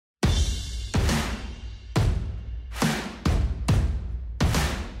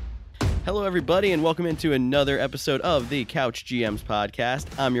Hello, everybody, and welcome into another episode of the Couch GMs podcast.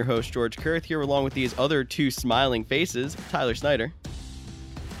 I'm your host, George Kurth, here along with these other two smiling faces, Tyler Snyder.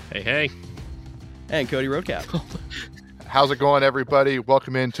 Hey. And Cody Roadcap. How's it going, everybody?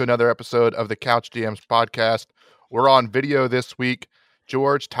 Welcome into another episode of the Couch GMs podcast. We're on video this week.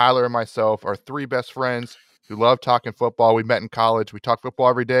 George, Tyler, and myself are three best friends who love talking football. We met in college. We talk football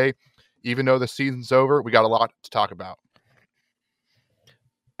every day. Even though the season's over, we got a lot to talk about.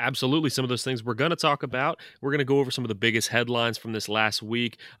 Absolutely. Some of those things we're going to talk about. We're going to go over some of the biggest headlines from this last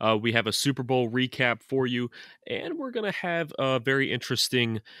week. We have a Super Bowl recap for you, and we're going to have a very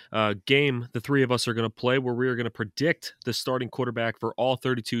interesting game the three of us are going to play where we are going to predict the starting quarterback for all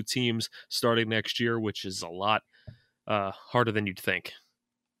 32 teams starting next year, which is a lot harder than you'd think.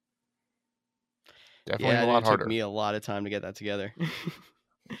 Definitely a lot harder. It took me a lot of time to get that together.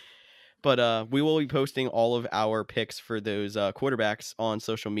 But we will be posting all of our picks for those quarterbacks on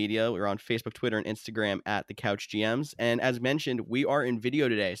social media. We're on Facebook, Twitter, and Instagram at the Couch GMs. And as mentioned, we are in video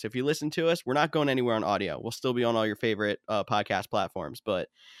today. So if you listen to us, we're not going anywhere on audio. We'll still be on all your favorite podcast platforms. But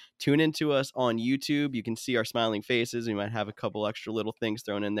tune into us on YouTube. You can see our smiling faces. We might have a couple extra little things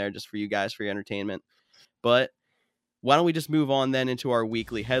thrown in there just for you guys for your entertainment. But why don't we just move on then into our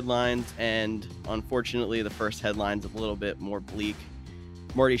weekly headlines? And unfortunately, the first headline's a little bit more bleak.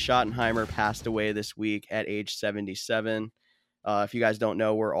 Marty Schottenheimer passed away this week at age 77. If you guys don't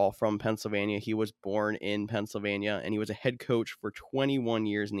know, we're all from Pennsylvania. He was born in Pennsylvania, and he was a head coach for 21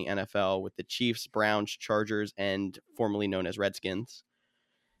 years in the NFL with the Chiefs, Browns, Chargers, and formerly known as Redskins.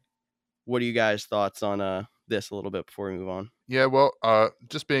 What are you guys' thoughts on this a little bit before we move on? Yeah, well,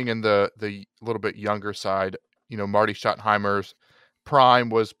 just being in the little bit younger side, you know, Marty Schottenheimer's prime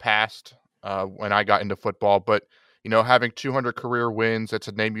was past when I got into football, but you know, having 200 career wins, that's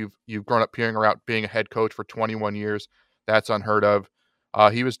a name you've grown up hearing about. Being a head coach for 21 years, that's unheard of.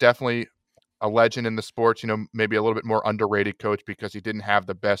 He was definitely a legend in the sports, you know, maybe a little bit more underrated coach because he didn't have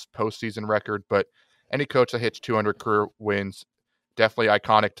the best postseason record, but any coach that hits 200 career wins, definitely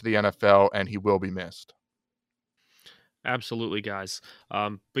iconic to the NFL, and he will be missed. Absolutely, guys.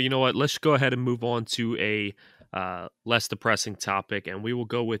 But you know what? Let's go ahead and move on to a less depressing topic, and we will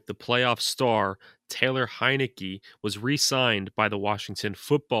go with the playoff star Taylor Heinicke was re-signed by the Washington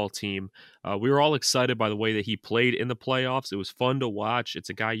football team. We were all excited by the way that he played in the playoffs. It was fun to watch. It's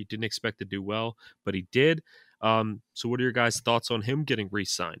a guy you didn't expect to do well, but he did. So what are your guys' thoughts on him getting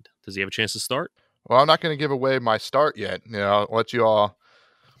re-signed? Does he have a chance to start? Well, I'm not going to give away my start yet. You know, I'll let you all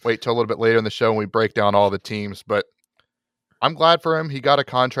wait till a little bit later in the show when we break down all the teams, but I'm glad for him. He got a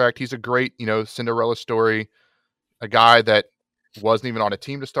contract. He's a great, you know, Cinderella story. A guy that wasn't even on a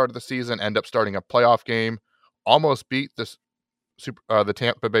team to start the season, end up starting a playoff game, almost beat the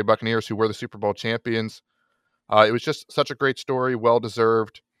Tampa Bay Buccaneers, who were the Super Bowl champions. It was just such a great story,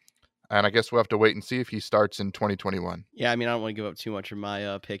 well-deserved, and I guess we'll have to wait and see if he starts in 2021. Yeah, I mean, I don't want to give up too much of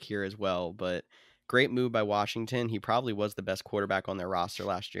my pick here as well, but great move by Washington. He probably was the best quarterback on their roster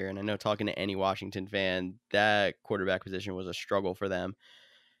last year, and I know talking to any Washington fan, that quarterback position was a struggle for them.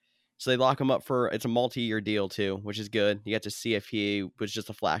 So they lock him up it's a multi-year deal too, which is good. You get to see if he was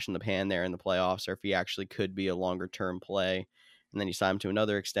just a flash in the pan there in the playoffs or if he actually could be a longer-term play. And then you sign him to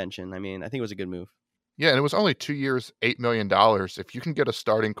another extension. I mean, I think it was a good move. Yeah, and it was only 2 years, $8 million. If you can get a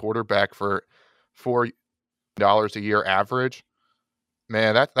starting quarterback for $4 million a year average,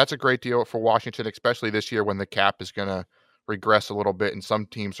 man, that's a great deal for Washington, especially this year when the cap is going to regress a little bit and some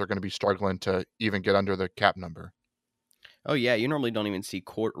teams are going to be struggling to even get under the cap number. Oh, yeah. You normally don't even see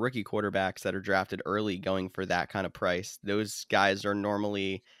rookie quarterbacks that are drafted early going for that kind of price. Those guys are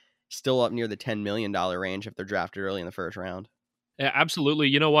normally still up near the $10 million range if they're drafted early in the first round. Yeah, absolutely.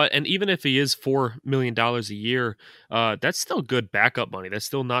 You know what? And even if he is $4 million a year, that's still good backup money. That's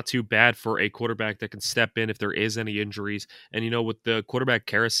still not too bad for a quarterback that can step in if there is any injuries. And, you know, with the quarterback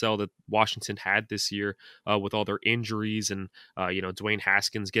carousel that Washington had this year with all their injuries and, you know, Dwayne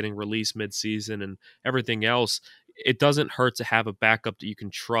Haskins getting released midseason and everything else, it doesn't hurt to have a backup that you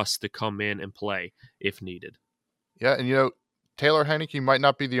can trust to come in and play if needed. Yeah, and, you know, Taylor Heinicke might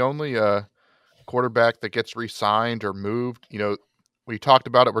not be the only quarterback that gets re-signed or moved. You know, we talked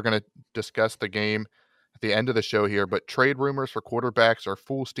about it. We're going to discuss the game at the end of the show here, but trade rumors for quarterbacks are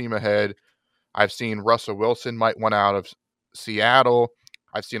full steam ahead. I've seen Russell Wilson might want out of Seattle.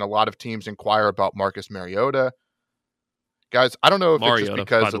 I've seen a lot of teams inquire about Marcus Mariota. Guys, I don't know if it's just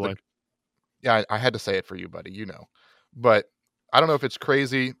because of the yeah, I had to say it for you, buddy, you know. But I don't know if it's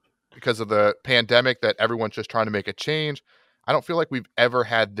crazy because of the pandemic that everyone's just trying to make a change. I don't feel like we've ever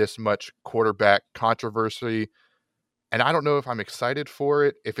had this much quarterback controversy. And I don't know if I'm excited for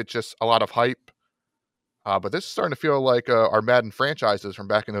it, if it's just a lot of hype. But this is starting to feel like our Madden franchises from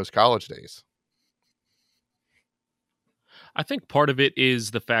back in those college days. I think part of it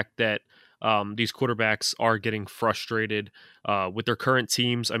is the fact that these quarterbacks are getting frustrated with their current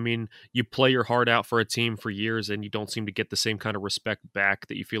teams. I mean, you play your heart out for a team for years and you don't seem to get the same kind of respect back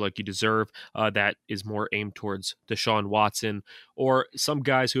that you feel like you deserve. That is more aimed towards Deshaun Watson or some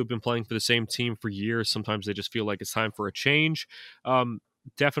guys who have been playing for the same team for years. Sometimes they just feel like it's time for a change.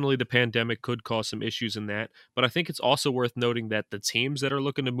 Definitely the pandemic could cause some issues in that, but I think it's also worth noting that the teams that are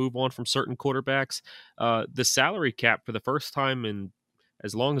looking to move on from certain quarterbacks, the salary cap for the first time in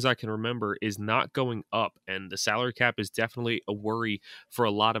as long as I can remember is not going up, and the salary cap is definitely a worry for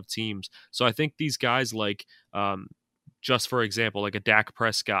a lot of teams. So I think these guys like just for example, like a Dak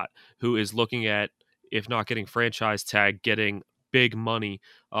Prescott who is looking at, if not getting franchise tag, getting big money.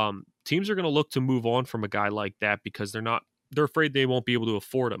 Teams are going to look to move on from a guy like that because they're afraid they won't be able to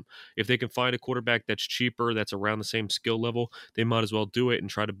afford him. If they can find a quarterback that's cheaper, that's around the same skill level, they might as well do it and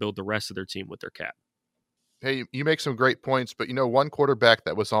try to build the rest of their team with their cap. Hey, you make some great points, but one quarterback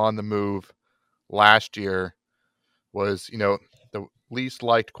that was on the move last year was, the least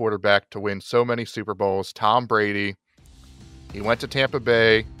liked quarterback to win so many Super Bowls, Tom Brady. He went to Tampa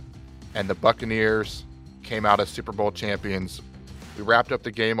Bay, and the Buccaneers came out as Super Bowl champions. We wrapped up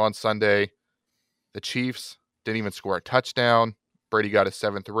the game on Sunday. The Chiefs didn't even score a touchdown. Brady got his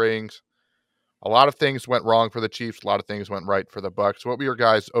 7th rings. A lot of things went wrong for the Chiefs. A lot of things went right for the Bucs. What were your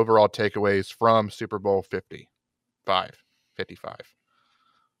guys' overall takeaways from Super Bowl 55?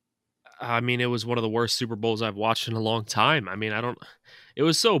 I mean, it was one of the worst Super Bowls I've watched in a long time. I mean, it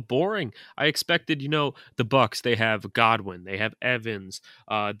was so boring. I expected, the Bucks, they have Godwin, they have Evans,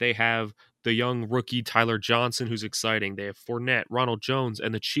 they have the young rookie Tyler Johnson, who's exciting. They have Fournette, Ronald Jones,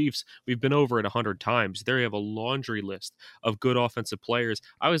 and the Chiefs. We've been over it 100 times. They have a laundry list of good offensive players.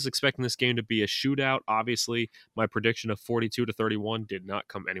 I was expecting this game to be a shootout. Obviously, my prediction of 42-31 did not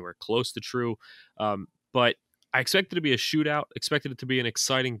come anywhere close to true. But I expected it to be a shootout, expected it to be an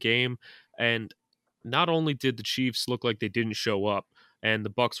exciting game, and not only did the Chiefs look like they didn't show up, and the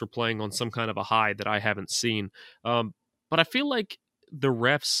Bucks were playing on some kind of a high that I haven't seen, but I feel like the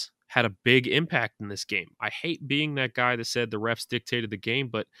refs had a big impact in this game. I hate being that guy that said the refs dictated the game,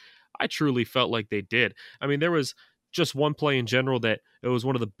 but I truly felt like they did. I mean, there was just one play in general that it was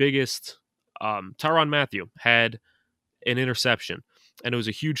one of the biggest. Tyrann Mathieu had an interception, and it was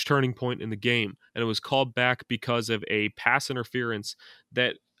a huge turning point in the game, and it was called back because of a pass interference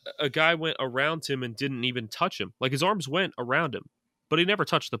that a guy went around him and didn't even touch him. Like, his arms went around him, but he never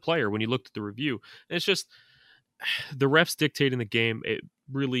touched the player when you looked at the review. And it's just the refs dictating the game. It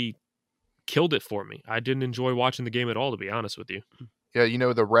really killed it for me. I didn't enjoy watching the game at all, to be honest with you. Yeah,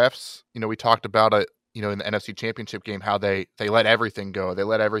 the refs, we talked about it, in the NFC Championship game, how they let everything go. They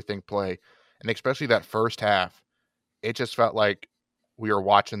let everything play. And especially that first half, it just felt like we were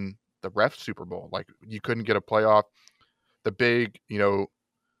watching the ref Super Bowl. Like, you couldn't get a playoff. The big,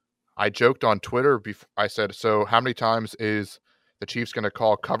 I joked on Twitter before, I said, so how many times is the Chiefs going to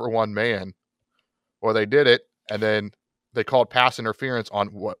call cover one man? Well, they did it, and then they called pass interference on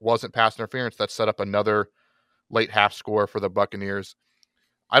what wasn't pass interference. That set up another late half score for the Buccaneers.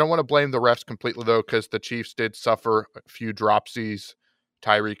 I don't want to blame the refs completely, though, because the Chiefs did suffer a few dropsies.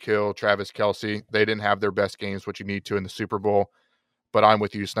 Tyreek Hill, Travis Kelce, they didn't have their best games, which you need to in the Super Bowl. But I'm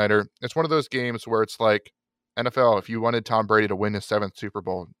with you, Snyder. It's one of those games where it's like, NFL, if you wanted Tom Brady to win his 7th Super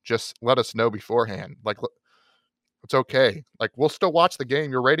Bowl, just let us know beforehand. Like, it's okay. Like, we'll still watch the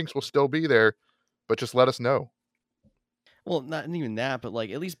game. Your ratings will still be there, but just let us know. Well, not even that, but like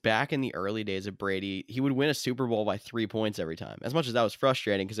at least back in the early days of Brady, he would win a Super Bowl by 3 points every time. As much as that was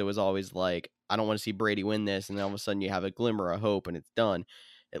frustrating because it was always like, I don't want to see Brady win this, and then all of a sudden you have a glimmer of hope and it's done.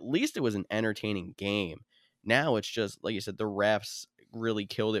 At least it was an entertaining game. Now it's just, like you said, the refs really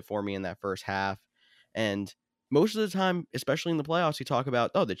killed it for me in that first half. And most of the time, especially in the playoffs, you talk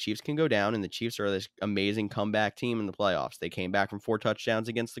about, the Chiefs can go down, and the Chiefs are this amazing comeback team in the playoffs. They came back from 4 touchdowns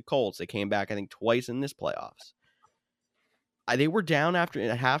against the Colts. They came back, I think, twice in this playoffs. They were down after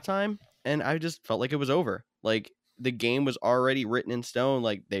at halftime, and I just felt like it was over. Like, the game was already written in stone.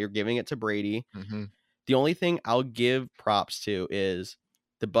 Like, they were giving it to Brady. Mm-hmm. The only thing I'll give props to is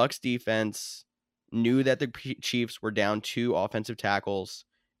the Bucks defense knew that the Chiefs were down 2 offensive tackles,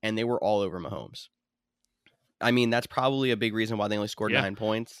 and they were all over Mahomes. I mean, that's probably a big reason why they only scored 9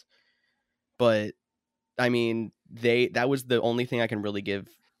 points. But I mean, that was the only thing I can really give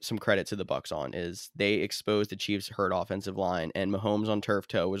some credit to the Bucks on, is they exposed the Chiefs' hurt offensive line, and Mahomes on turf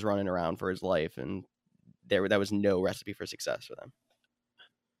toe was running around for his life, and that was no recipe for success for them.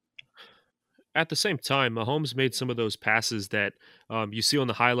 At the same time, Mahomes made some of those passes that you see on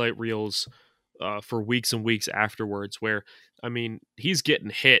the highlight reels for weeks and weeks afterwards, where, I mean, he's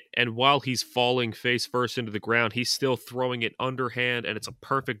getting hit, and while he's falling face first into the ground, he's still throwing it underhand, and it's a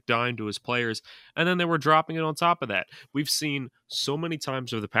perfect dime to his players, and then they were dropping it on top of that. We've seen so many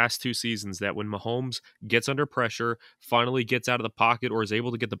times over the past 2 seasons that when Mahomes gets under pressure, finally gets out of the pocket, or is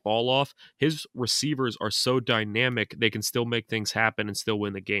able to get the ball off, his receivers are so dynamic, they can still make things happen and still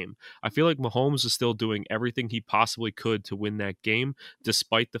win the game. I feel like Mahomes is still doing everything he possibly could to win that game,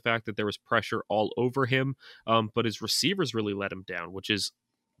 despite the fact that there was pressure all over him. But his receivers really let him down, which is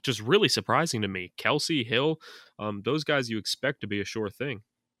just really surprising to me. Kelsey, Hill, those guys you expect to be a sure thing.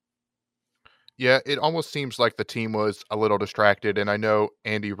 Yeah, it almost seems like the team was a little distracted, and I know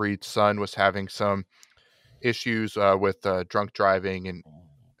Andy Reid's son was having some issues with drunk driving and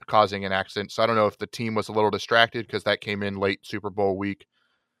causing an accident. So I don't know if the team was a little distracted because that came in late Super Bowl week.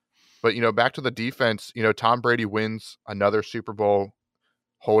 But, back to the defense, Tom Brady wins another Super Bowl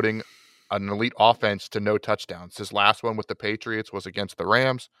holding an elite offense to no touchdowns. His last one with the Patriots was against the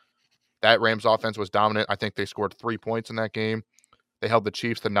Rams. That Rams offense was dominant. I think they scored 3 points in that game. They held the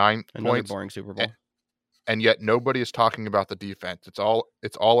Chiefs to 9 Another points. boring Super Bowl. And yet nobody is talking about the defense. It's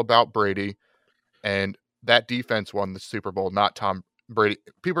all about Brady, and that defense won the Super Bowl, not Tom Brady.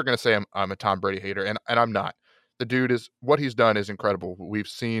 People are going to say I'm a Tom Brady hater, and I'm not. The dude is what he's done is incredible.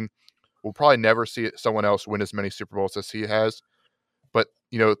 We'll probably never see someone else win as many Super Bowls as he has. But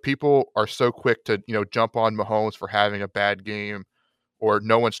people are so quick to jump on Mahomes for having a bad game, or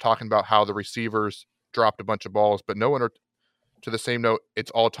no one's talking about how the receivers dropped a bunch of balls, but no one are to the same note.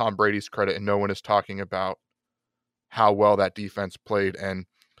 It's all Tom Brady's credit, and no one is talking about how well that defense played. And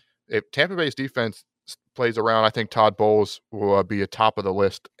if Tampa Bay's defense plays around, I think Todd Bowles will be a top of the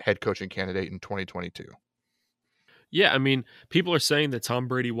list head coaching candidate in 2022. Yeah, I mean, people are saying that Tom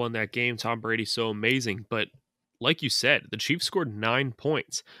Brady won that game. Tom Brady's so amazing, but like you said, the Chiefs scored 9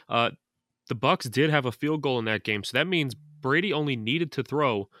 points. The Bucks did have a field goal in that game, so that means Brady only needed to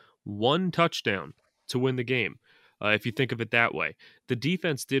throw 1 touchdown to win the game. If you think of it that way, the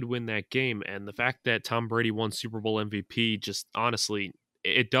defense did win that game, and the fact that Tom Brady won Super Bowl MVP, just honestly,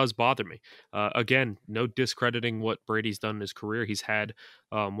 it does bother me. Again, no discrediting what Brady's done in his career. He's had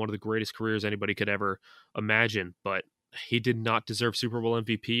one of the greatest careers anybody could ever imagine, but he did not deserve Super Bowl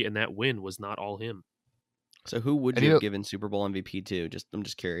MVP, and that win was not all him. So who would you have given Super Bowl MVP to? I'm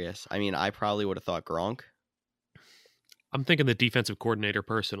just curious. I mean, I probably would have thought Gronk. I'm thinking the defensive coordinator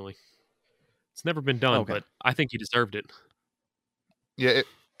personally. It's never been done, but I think he deserved it. Yeah,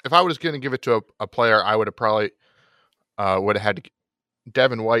 if I was going to give it to a player, I would have probably would have had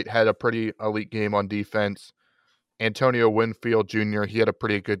Devin White had a pretty elite game on defense. Antonio Winfield Jr., he had a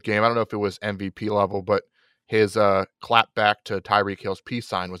pretty good game. I don't know if it was MVP level, but his clap back to Tyreek Hill's peace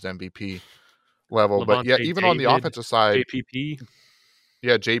sign was MVP level. But yeah, even on the offensive side, JPP.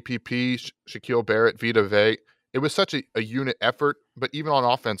 Yeah, JPP, Shaquille Barrett, Vita Vea. It was such a unit effort. But even on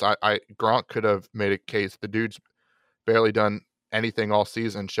offense, Gronk could have made a case. The dude's barely done anything all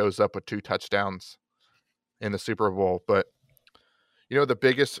season, shows up with 2 touchdowns in the Super Bowl. But the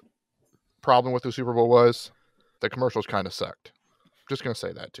biggest problem with the Super Bowl was the commercials kind of sucked. Just going to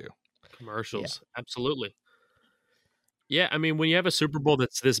say that too. Commercials. Yeah. Absolutely. Yeah, I mean, when you have a Super Bowl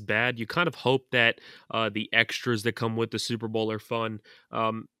that's this bad, you kind of hope that the extras that come with the Super Bowl are fun.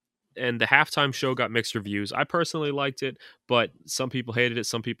 And the halftime show got mixed reviews. I personally liked it, but some people hated it,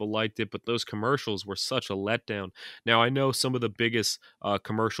 some people liked it. But those commercials were such a letdown. Now, I know some of the biggest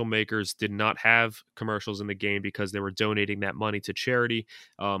commercial makers did not have commercials in the game because they were donating that money to charity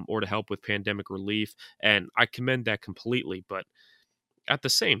or to help with pandemic relief. And I commend that completely. But at the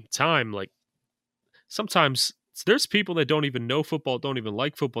same time, like, sometimes there's people that don't even know football, don't even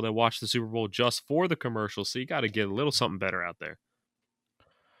like football, that watch the Super Bowl just for the commercials. So you got to get a little something better out there.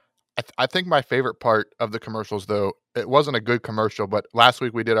 I think my favorite part of the commercials, though, it wasn't a good commercial, but last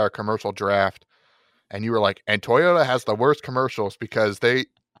week we did our commercial draft, and you were like, and Toyota has the worst commercials because they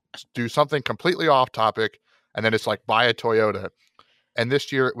do something completely off topic, and then it's like, buy a Toyota. And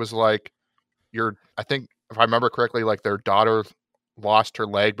this year it was like, I think, if I remember correctly, like their daughter lost her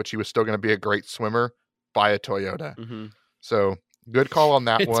leg, but she was still going to be a great swimmer, buy a Toyota. Mm-hmm. So good call on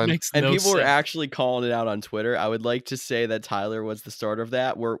that one. And people were actually calling it out on Twitter. I would like to say that Tyler was the starter of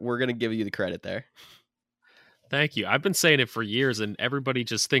that. We're going to give you the credit there. Thank you. I've been saying it for years, and everybody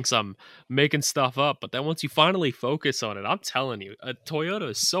just thinks I'm making stuff up. But then once you finally focus on it, I'm telling you, a Toyota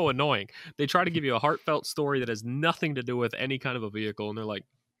is so annoying. They try to give you a heartfelt story that has nothing to do with any kind of a vehicle, and they're like,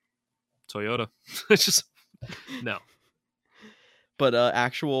 Toyota. It's just, no. But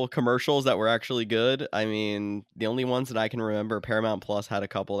actual commercials that were actually good, I mean, the only ones that I can remember, Paramount Plus had a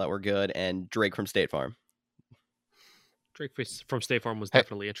couple that were good, and Drake from State Farm. Drake from State Farm was Hey,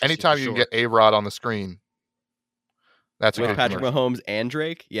 definitely interesting for anytime you can sure. get A-Rod on the screen, that's a With good Patrick commercial. Mahomes and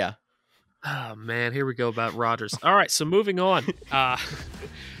Drake. Yeah. Oh man, here we go about Rodgers. All right, so moving on.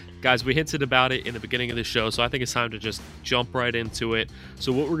 Guys, we hinted about it in the beginning of the show, so I think it's time to just jump right into it.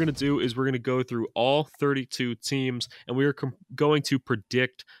 So what we're going to do is we're going to go through all 32 teams, and we are going to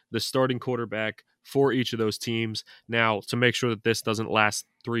predict the starting quarterback for each of those teams. Now, to make sure that this doesn't last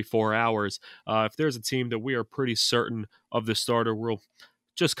 3-4 hours, if there's a team that we are pretty certain of the starter, we'll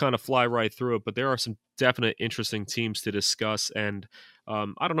just kind of fly right through it. But there are some definite interesting teams to discuss, and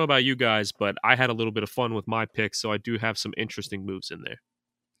I don't know about you guys, but I had a little bit of fun with my picks, so I do have some interesting moves in there.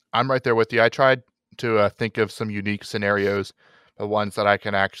 I'm right there with you. I tried to think of some unique scenarios, the ones that I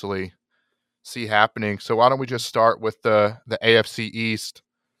can actually see happening. So why don't we just start with the AFC East?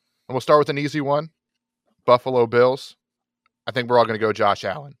 And we'll start with an easy one, Buffalo Bills. I think we're all going to go Josh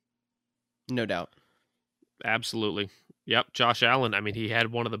Allen. No doubt. Absolutely. Yep, Josh Allen. I mean, he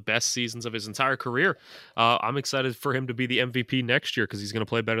had one of the best seasons of his entire career. I'm excited for him to be the MVP next year because he's going to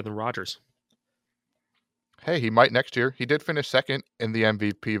play better than Rodgers. Hey, he might next year. He did finish second in the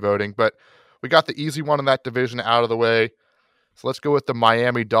MVP voting, but we got the easy one in that division out of the way. So let's go with the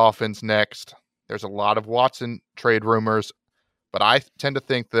Miami Dolphins next. There's a lot of Watson trade rumors, but I tend to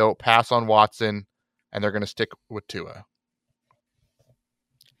think they'll pass on Watson and they're going to stick with Tua.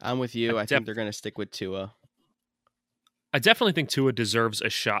 I'm with you. I think they're going to stick with Tua. I definitely think Tua deserves a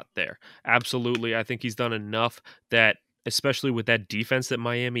shot there. Absolutely. I think he's done enough that, especially with that defense that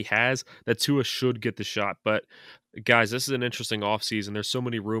Miami has, that Tua should get the shot. But guys, this is an interesting offseason. There's so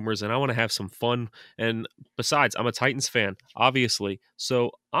many rumors, and I want to have some fun. And besides, I'm a Titans fan, obviously.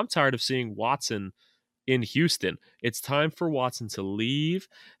 So I'm tired of seeing Watson in Houston. It's time for Watson to leave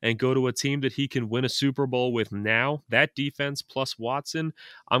and go to a team that he can win a Super Bowl with now. That defense plus Watson,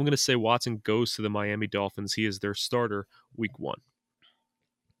 I'm going to say Watson goes to the Miami Dolphins. He is their starter week 1.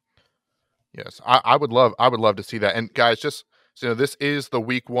 Yes, I would love to see that. And guys, just so this is the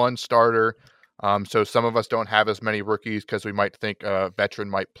week 1 starter. So some of us don't have as many rookies because we might think a veteran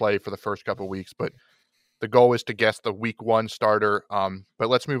might play for the first couple of weeks, but the goal is to guess the week 1 starter. But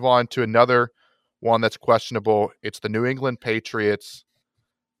let's move on to another one that's questionable. It's the New England Patriots.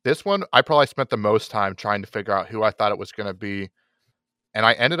 This one, I probably spent the most time trying to figure out who I thought it was going to be. And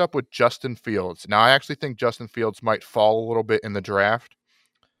I ended up with Justin Fields. Now, I actually think Justin Fields might fall a little bit in the draft.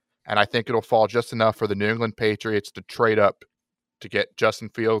 And I think it'll fall just enough for the New England Patriots to trade up to get Justin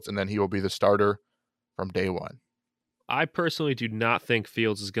Fields, and then he will be the starter from day 1. I personally do not think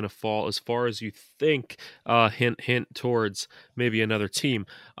Fields is going to fall as far as you think. Hint towards maybe another team.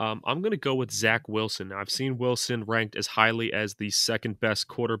 I'm going to go with Zach Wilson. Now, I've seen Wilson ranked as highly as the second best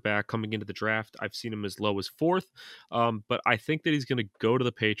quarterback coming into the draft. I've seen him as low as 4th. But I think that he's going to go to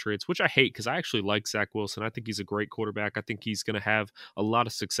the Patriots, which I hate because I actually like Zach Wilson. I think he's a great quarterback. I think he's going to have a lot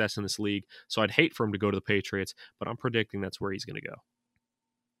of success in this league. So I'd hate for him to go to the Patriots, but I'm predicting that's where he's going to go.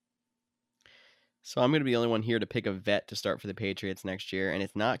 So I'm going to be the only one here to pick a vet to start for the Patriots next year, and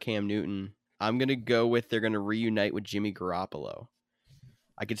it's not Cam Newton. I'm going to go with they're going to reunite with Jimmy Garoppolo.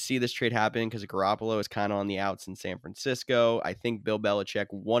 I could see this trade happening because Garoppolo is kind of on the outs in San Francisco. I think Bill Belichick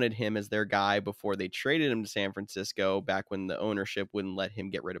wanted him as their guy before they traded him to San Francisco back when the ownership wouldn't let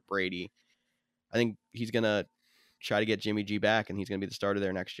him get rid of Brady. I think he's going to try to get Jimmy G back, and he's going to be the starter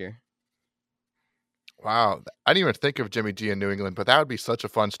there next year. Wow. I didn't even think of Jimmy G in New England, but that would be such a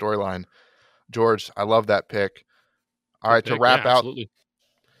fun storyline. George, I love that pick. All right, to wrap out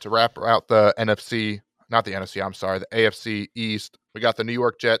the NFC, not the NFC, I'm sorry, the AFC East, we got the New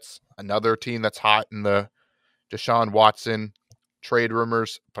York Jets, another team that's hot in the Deshaun Watson trade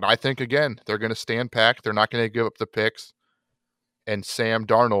rumors. But I think, again, they're going to stand packed. They're not going to give up the picks. And Sam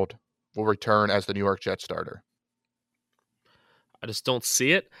Darnold will return as the New York Jets starter. I just don't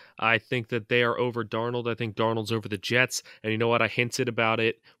see it. I think that they are over Darnold. I think Darnold's over the Jets. And you know what? I hinted about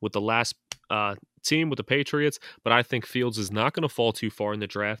it with the last team with the Patriots, but I think Fields is not going to fall too far in the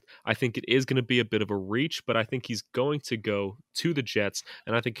draft. I think it is going to be a bit of a reach, but I think he's going to go to the Jets,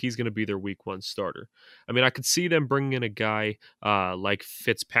 and I think he's going to be their week 1 starter. I mean, I could see them bringing in a guy like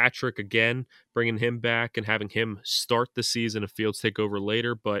Fitzpatrick again, bringing him back and having him start the season if Fields take over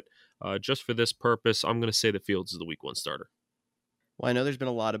later, but just for this purpose, I'm going to say that Fields is the week 1 starter. Well, I know there's been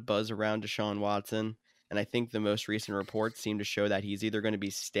a lot of buzz around Deshaun Watson, and I think the most recent reports seem to show that he's either going to be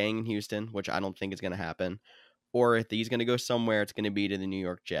staying in Houston, which I don't think is going to happen, or if he's going to go somewhere, it's going to be to the New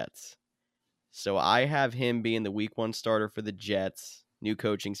York Jets. So I have him being the week 1 starter for the Jets, new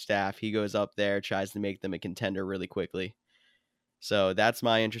coaching staff. He goes up there, tries to make them a contender really quickly. So that's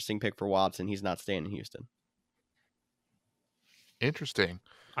my interesting pick for Watson. He's not staying in Houston. Interesting.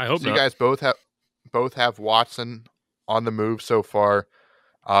 I hope so not. You guys both have Watson on the move so far.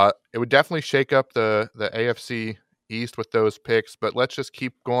 It would definitely shake up the AFC East with those picks, but let's just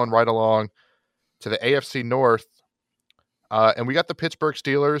keep going right along to the AFC North. And we got the Pittsburgh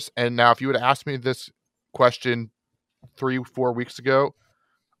Steelers. And now, if you would have asked me this question 3-4 weeks ago,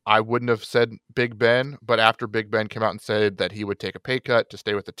 I wouldn't have said Big Ben. But after Big Ben came out and said that he would take a pay cut to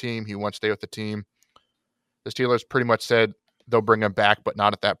stay with the team, he wants to stay with the team. The Steelers pretty much said they'll bring him back, but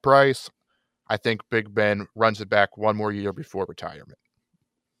not at that price. I think Big Ben runs it back one more year before retirement.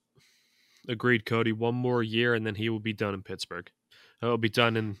 Agreed, Cody. One more year, and then he will be done in Pittsburgh. He'll be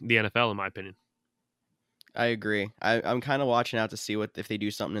done in the NFL, in my opinion. I agree. I'm kind of watching out to see if they do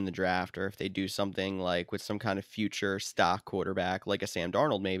something in the draft, or if they do something like with some kind of future stock quarterback, like a Sam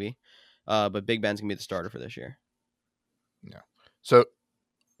Darnold maybe. But Big Ben's gonna be the starter for this year. Yeah. So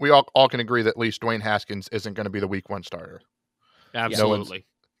we all can agree that at least Dwayne Haskins isn't going to be the week 1 starter. Absolutely.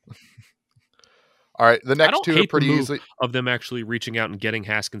 All right, the I next don't two are hate pretty the move easily. of them actually reaching out and getting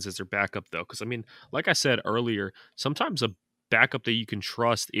Haskins as their backup, though, because I mean, like I said earlier, sometimes a backup that you can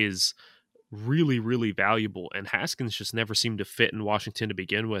trust is really, really valuable, and Haskins just never seemed to fit in Washington to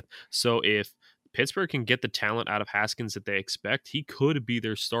begin with. So if Pittsburgh can get the talent out of Haskins that they expect, he could be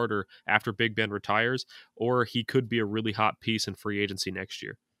their starter after Big Ben retires, or he could be a really hot piece in free agency next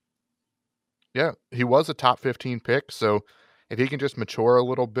year. Yeah, he was a top 15 pick, so if he can just mature a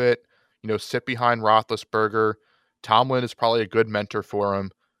little bit, sit behind Roethlisberger, Tomlin is probably a good mentor for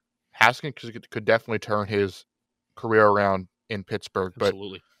him. Haskins could definitely turn his career around in Pittsburgh, but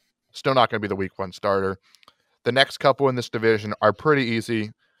Absolutely. still not going to be the week 1 starter. The next couple in this division are pretty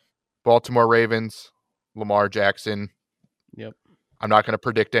easy. Baltimore Ravens, Lamar Jackson. Yep. I'm not going to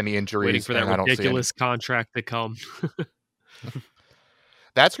predict any injuries. Waiting for that and ridiculous contract to come.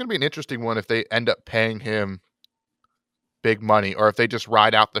 That's going to be an interesting one if they end up paying him big money, or if they just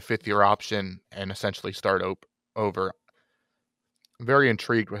ride out the 5th-year option and essentially start over. I'm very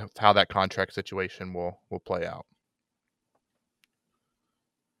intrigued with how that contract situation will play out.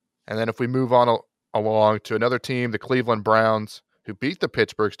 And then if we move on along to another team, the Cleveland Browns, who beat the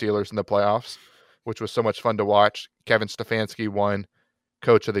Pittsburgh Steelers in the playoffs, which was so much fun to watch. Kevin Stefanski won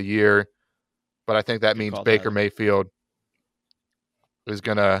Coach of the Year, but I think that means Baker Mayfield is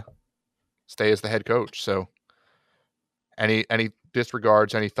going to stay as the head coach. So any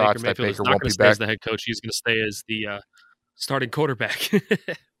disregards, any thoughts that Baker won't be back? As the head coach, he's going to stay as the starting quarterback.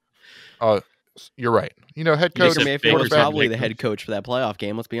 Oh, you're right. Head coach Baker Mayfield was probably the head coach for that playoff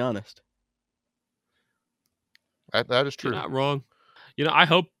game. Let's be honest. That is true. You're not wrong.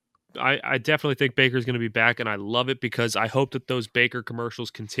 I definitely think Baker's going to be back, and I love it because I hope that those Baker commercials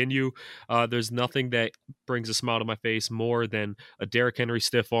continue. There's nothing that brings a smile to my face more than a Derrick Henry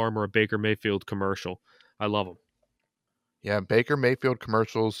stiff arm or a Baker Mayfield commercial. I love them. Yeah, Baker Mayfield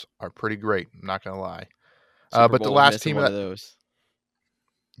commercials are pretty great. I'm not going to lie. But the last team one of those.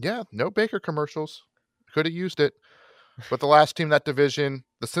 Yeah, no Baker commercials. Could have used it. But the last team in that division,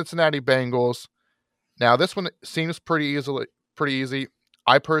 the Cincinnati Bengals. Now, this one seems pretty easy.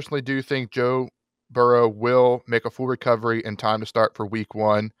 I personally do think Joe Burrow will make a full recovery in time to start for week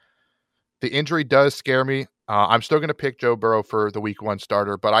 1. The injury does scare me. I'm still going to pick Joe Burrow for the week 1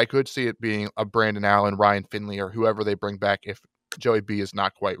 starter, but I could see it being a Brandon Allen, Ryan Finley, or whoever they bring back if Joey B is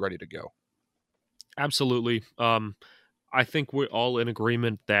not quite ready to go. Absolutely. I think we're all in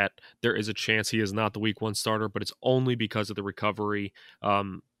agreement that there is a chance he is not the week 1 starter, but it's only because of the recovery.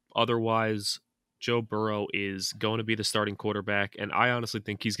 Otherwise, Joe Burrow is going to be the starting quarterback, and I honestly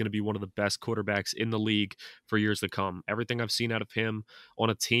think he's going to be one of the best quarterbacks in the league for years to come. Everything I've seen out of him on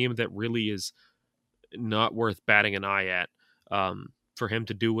a team that really is not worth batting an eye at, for him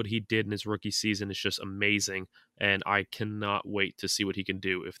to do what he did in his rookie season is just amazing, and I cannot wait to see what he can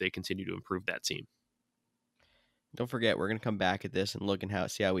do if they continue to improve that team. Don't forget, we're going to come back at this and look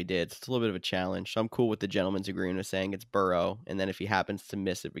and see how we did. It's a little bit of a challenge, so I'm cool with the gentleman's agreement of saying it's Burrow, and then if he happens to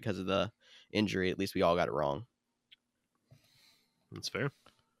miss it because of the injury, at least we all got it wrong. That's fair.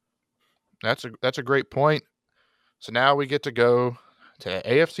 That's a great point. So now we get to go to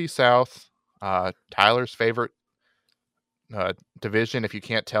AFC South, Tyler's favorite division, if you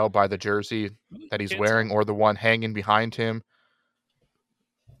can't tell by the jersey that he's wearing or the one hanging behind him.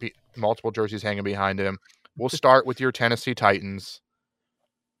 Multiple jerseys hanging behind him. We'll start with your Tennessee Titans.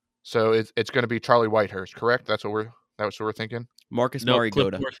 So it's going to be Charlie Whitehurst, correct? That's what we're thinking. Marcus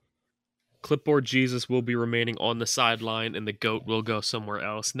Mariota. Clipboard Jesus will be remaining on the sideline, and the GOAT will go somewhere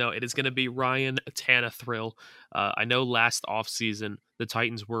else. No, it is going to be Ryan Tannehill. I know last offseason, the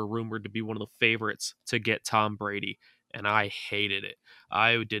Titans were rumored to be one of the favorites to get Tom Brady, and I hated it.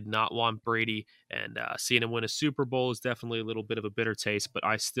 I did not want Brady, and seeing him win a Super Bowl is definitely a little bit of a bitter taste, but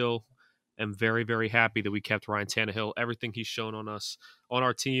I still am very, very happy that we kept Ryan Tannehill. Everything he's shown on us, on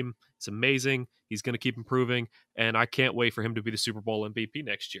our team, it's amazing. He's going to keep improving, and I can't wait for him to be the Super Bowl MVP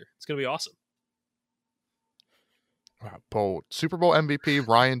next year. It's going to be awesome. Wow, bold. Super Bowl MVP,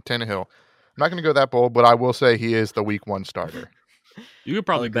 Ryan Tannehill. I'm not going to go that bold, but I will say he is the week 1 starter. You could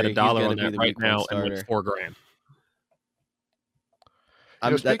probably bet agree. He's $1 gonna on be that the right week 1 now and win starter.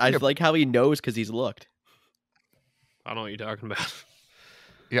 $4,000. I like how he knows because he's looked. I don't know what you're talking about.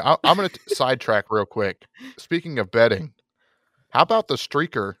 Yeah, I'm going to sidetrack real quick. Speaking of betting, how about the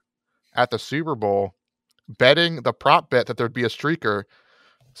streaker at the Super Bowl betting the prop bet that there'd be a streaker?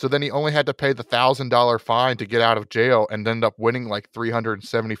 So then he only had to pay the $1,000 fine to get out of jail and ended up winning like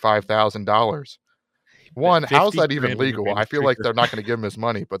 $375,000. One, how's that even legal? I feel like they're not going to give him his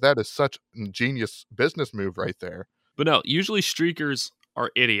money, but that is such a genius business move right there. But no, usually streakers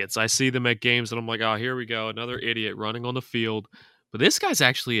are idiots. I see them at games and I'm like, oh, here we go, another idiot running on the field. But this guy's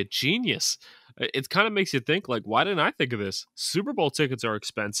actually a genius. It kind of makes you think, like, why didn't I think of this? Super Bowl tickets are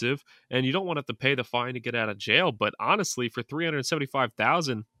expensive, and you don't want to have to pay the fine to get out of jail. But honestly, for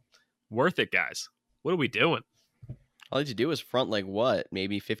 $375,000, worth it, guys. What are we doing? All you had to do is front like what?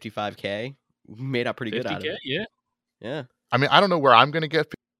 Maybe $55K? Made out pretty good out of it. Yeah. Yeah. I mean, I don't know where I'm going to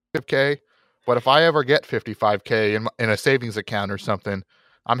get $55K, but if I ever get $55K in a savings account or something,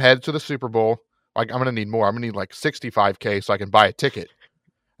 I'm headed to the Super Bowl. Like, I'm going to need more. I'm going to need like $65K so I can buy a ticket.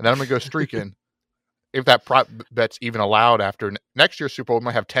 And then I'm going to go streaking. If that prop bet's even allowed after next year's Super Bowl, we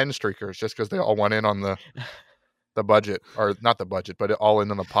might have 10 streakers just because they all went in on the budget, or not the budget, but all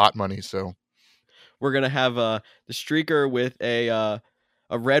in on the pot money. So we're going to have the streaker with a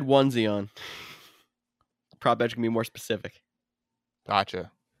red onesie on. Prop bet's going to be more specific.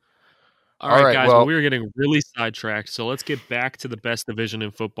 Gotcha. All right, guys. Well, we were getting really sidetracked, so let's get back to the best division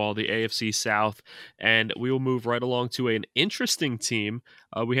in football, the AFC South, and we will move right along to an interesting team.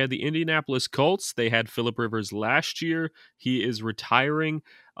 We had the Indianapolis Colts. They had Phillip Rivers last year. He is retiring.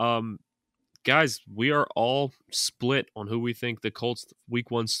 Guys, we are all split on who we think the Colts Week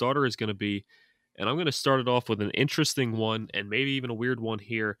 1 starter is going to be, and I'm going to start it off with an interesting one and maybe even a weird one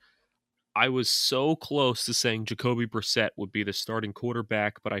here. I was so close to saying Jacoby Brissett would be the starting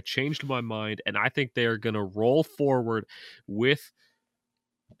quarterback, but I changed my mind, and I think they are going to roll forward with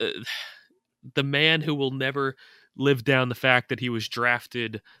the man who will never live down the fact that he was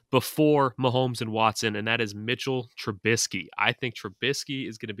drafted before Mahomes and Watson, and that is Mitchell Trubisky. I think Trubisky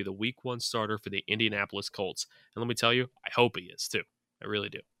is going to be the Week 1 starter for the Indianapolis Colts. And let me tell you, I hope he is too. I really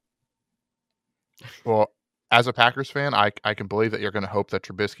do. Well, as a Packers fan, I can believe that you're going to hope that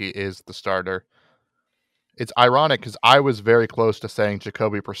Trubisky is the starter. It's ironic because I was very close to saying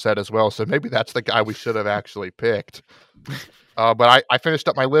Jacoby Brissett as well, so maybe that's the guy we should have actually picked. But I finished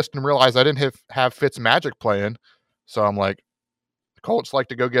up my list and realized I didn't have Fitzmagic playing, so I'm like, the Colts like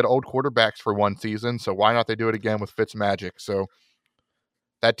to go get old quarterbacks for one season, so why not they do it again with Fitzmagic? So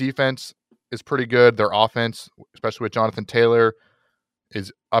that defense is pretty good. Their offense, especially with Jonathan Taylor,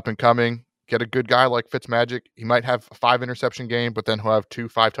 is up and coming. Get a good guy like Fitzmagic. He might have a 5-interception game, but then he'll have 2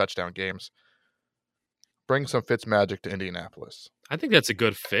 5-touchdown games. Bring some Fitzmagic to Indianapolis. I think that's a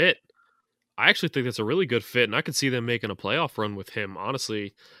good fit. I actually think that's a really good fit, and I could see them making a playoff run with him.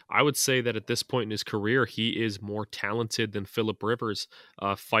 Honestly, I would say that at this point in his career, he is more talented than Phillip Rivers.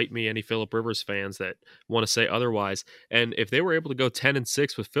 Fight me, any Phillip Rivers fans that want to say otherwise. And if they were able to go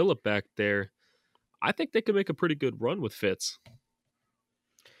 10-6 with Phillip back there, I think they could make a pretty good run with Fitz.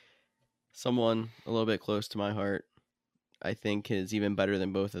 Someone a little bit close to my heart, I think, is even better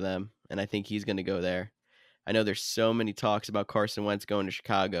than both of them, and I think he's going to go there. I know there's so many talks about Carson Wentz going to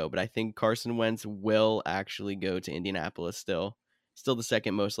Chicago, but I think Carson Wentz will actually go to Indianapolis still. Still the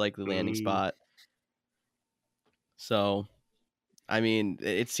second most likely landing spot. So, I mean,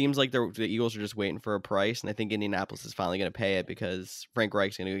 it seems like the Eagles are just waiting for a price, and I think Indianapolis is finally going to pay it because Frank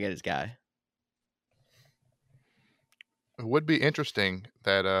Reich's going to go get his guy. It would be interesting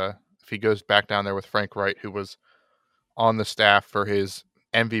that if he goes back down there with Frank Reich, who was on the staff for his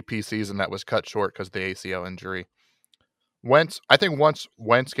MVP season that was cut short because of the ACL injury. I think once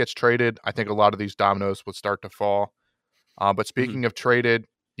Wentz gets traded, I think a lot of these dominoes would start to fall. But speaking of traded,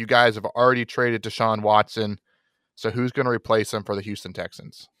 you guys have already traded Deshaun Watson. So who's going to replace him for the Houston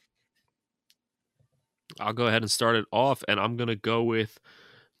Texans? I'll go ahead and start it off, and I'm going to go with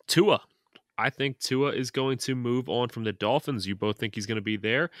Tua. I think Tua is going to move on from the Dolphins. You both think he's going to be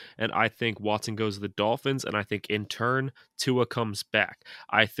there, and I think Watson goes to the Dolphins, and I think in turn Tua comes back.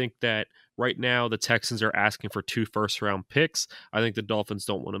 I think that right now the Texans are asking for 2 first-round picks. I think the Dolphins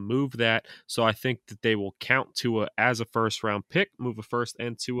don't want to move that, so I think that they will count Tua as a first-round pick, move a first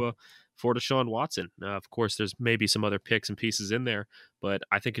and Tua for Deshaun Watson. Of course, there's maybe some other picks and pieces in there, but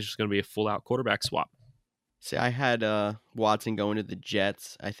I think it's just going to be a full-out quarterback swap. See, I had Watson going to the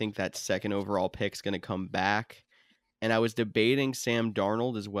Jets. I think that second overall pick's going to come back. And I was debating Sam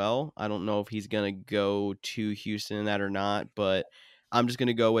Darnold as well. I don't know if he's going to go to Houston in that or not, but I'm just going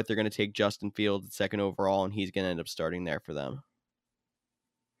to go with they're going to take Justin Fields at second overall, and he's going to end up starting there for them.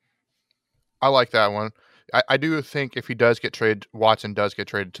 I like that one. I do think if he does get traded, Watson does get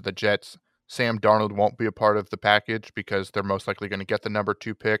traded to the Jets, Sam Darnold won't be a part of the package because they're most likely going to get the number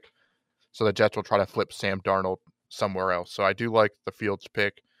 2 pick. So the Jets will try to flip Sam Darnold somewhere else. So I do like the Fields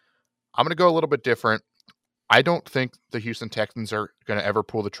pick. I'm going to go a little bit different. I don't think the Houston Texans are going to ever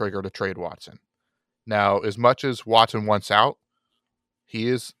pull the trigger to trade Watson. Now, as much as Watson wants out, he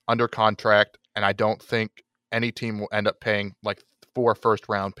is under contract, and I don't think any team will end up paying like 4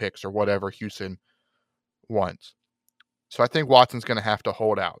 first-round picks or whatever Houston wants. So I think Watson's going to have to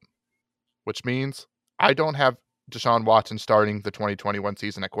hold out, which means I don't have Deshaun Watson starting the 2021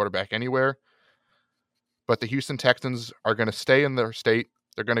 season at quarterback anywhere. But the Houston Texans are going to stay in their state.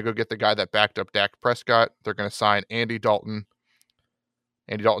 They're going to go get the guy that backed up Dak Prescott. They're going to sign Andy Dalton.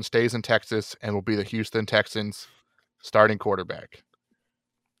 Andy Dalton stays in Texas and will be the Houston Texans starting quarterback.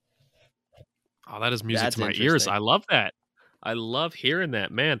 Oh, that is music to my ears. I love that. I love hearing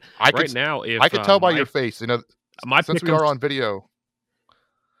that, man. I could tell by your face, since we are on video,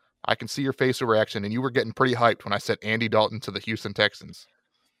 I can see your facial reaction, and you were getting pretty hyped when I said Andy Dalton to the Houston Texans.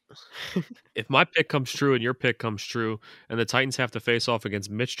 If my pick comes true and your pick comes true, and the Titans have to face off against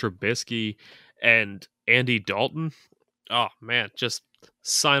Mitch Trubisky and Andy Dalton, oh man, just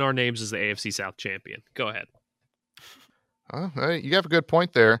sign our names as the AFC South champion. Go ahead. You have a good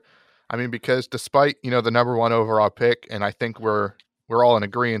point there. I mean, because despite the number 1 overall pick, and I think we're all in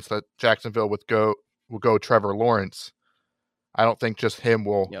agreement that Jacksonville will go Trevor Lawrence. I don't think just him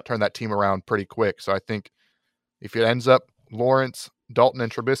will turn that team around pretty quick. So I think if it ends up Lawrence, Dalton,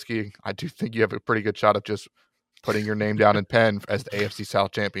 and Trubisky, I do think you have a pretty good shot of just putting your name down in pen as the AFC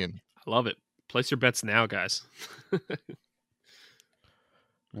South champion. I love it. Place your bets now, guys.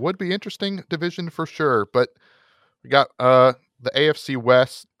 Would be interesting division for sure, but we got the AFC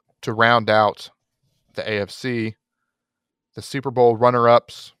West to round out the AFC. The Super Bowl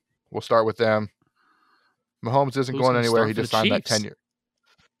runner-ups, we'll start with them. Mahomes isn't going anywhere. He just signed that 10-year.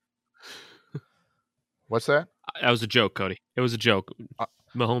 What's that? That was a joke, Cody. It was a joke.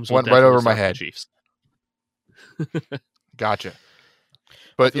 Mahomes went right over my head. Chiefs. Gotcha.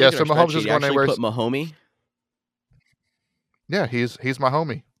 But yeah, so Mahomes isn't going anywhere. Put Mahomie. Yeah, he's my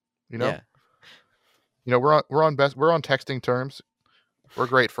homie. Yeah. We're on texting terms. We're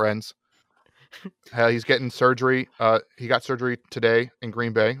great friends. He's getting surgery. He got surgery today in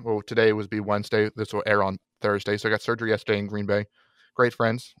Green Bay. Well, today be Wednesday. This will air on Thursday. So I got surgery yesterday in Green Bay. Great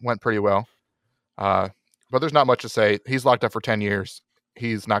friends. Went pretty well. But there's not much to say. He's locked up for 10 years.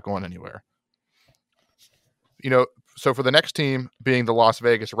 He's not going anywhere. So for the next team being the Las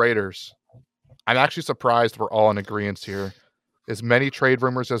Vegas Raiders, I'm actually surprised we're all in agreement here. As many trade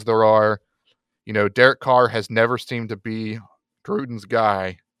rumors as there are, Derek Carr has never seemed to be Gruden's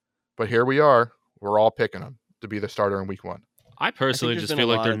guy. But here we are. We're all picking him to be the starter in week 1. I personally just feel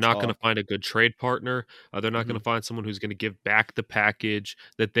like they're not going to find a good trade partner. They're not going to find someone who's going to give back the package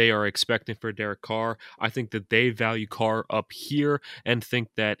that they are expecting for Derek Carr. I think that they value Carr up here and think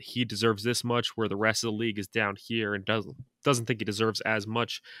that he deserves this much, where the rest of the league is down here and doesn't think he deserves as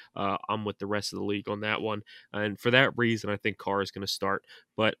much. I'm with the rest of the league on that one. And for that reason, I think Carr is going to start.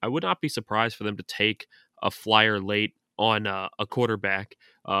 But I would not be surprised for them to take a flyer late on a quarterback,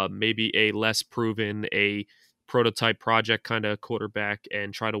 maybe a less proven, a prototype project kind of quarterback,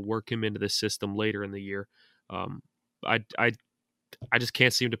 and try to work him into the system later in the year. I just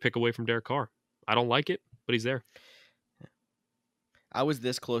can't seem to pick away from Derek Carr. I don't like it, but he's there. I was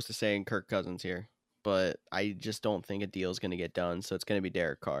this close to saying Kirk Cousins here, but I just don't think a deal is going to get done, so it's going to be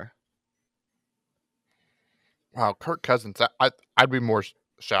Derek Carr. Wow, Kirk Cousins. I'd be more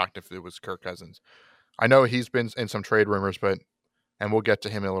shocked if it was Kirk Cousins. I know he's been in some trade rumors, and we'll get to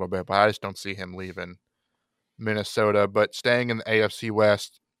him in a little bit, but I just don't see him leaving Minnesota. But staying in the AFC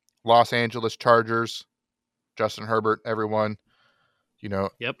West, Los Angeles Chargers, Justin Herbert, everyone,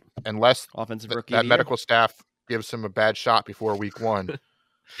 Yep. Unless offensive rookie that medical staff gives him a bad shot before week 1,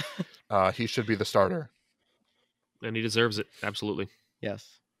 he should be the starter. And he deserves it. Absolutely.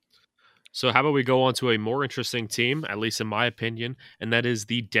 Yes. So how about we go on to a more interesting team, at least in my opinion, and that is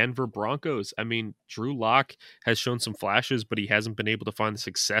the Denver Broncos. I mean, Drew Lock has shown some flashes, but he hasn't been able to find the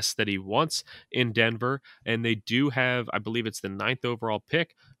success that he wants in Denver. And they do have, I believe it's the 9th overall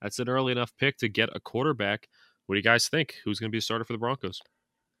pick. That's an early enough pick to get a quarterback. What do you guys think? Who's going to be a starter for the Broncos?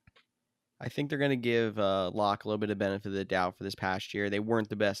 I think they're going to give Locke a little bit of benefit of the doubt for this past year. They weren't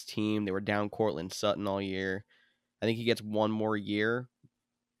the best team. They were down Cortland Sutton all year. I think he gets one more year,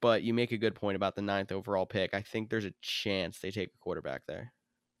 but you make a good point about the 9th overall pick. I think there's a chance they take a quarterback there.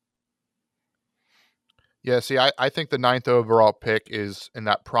 Yeah, see, I think the 9th overall pick is in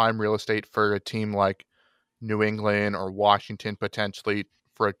that prime real estate for a team like New England or Washington potentially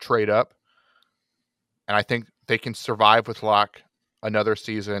for a trade up. And I think they can survive with Locke another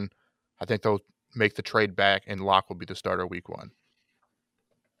season. I think they'll make the trade back, and Locke will be the starter week 1.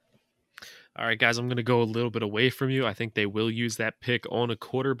 All right, guys, I'm going to go a little bit away from you. I think they will use that pick on a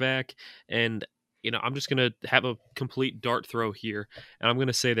quarterback. And, I'm just going to have a complete dart throw here. And I'm going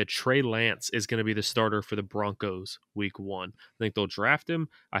to say that Trey Lance is going to be the starter for the Broncos week 1. I think they'll draft him.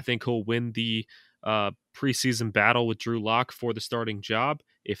 I think he'll win the preseason battle with Drew Lock for the starting job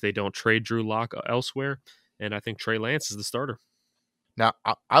if they don't trade Drew Lock elsewhere. And I think Trey Lance is the starter. Now,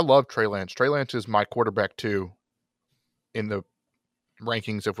 I love Trey Lance. Trey Lance is my quarterback, too, in the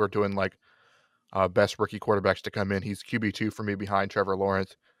rankings if we're doing, like, best rookie quarterbacks to come in. He's QB2 for me behind Trevor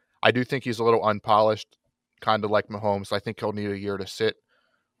Lawrence. I do think he's a little unpolished, kind of like Mahomes. I think he'll need a year to sit.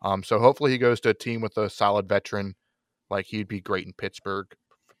 So hopefully he goes to a team with a solid veteran. Like he'd be great in Pittsburgh,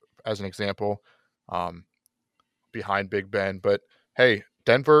 as an example, behind Big Ben. But hey,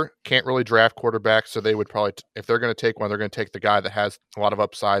 Denver can't really draft quarterbacks, so they would probably, if they're going to take one, they're going to take the guy that has a lot of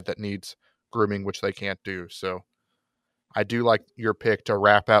upside that needs grooming, which they can't do. So I do like your pick to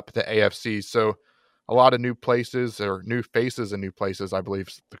wrap up the AFC. So a lot of new places or new faces and new places, I believe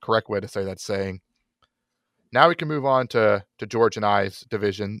is the correct way to say that saying. Now we can move on to George and I's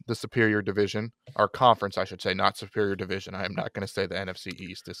division, the superior division, our conference, I should say, not superior division. I am not going to say the NFC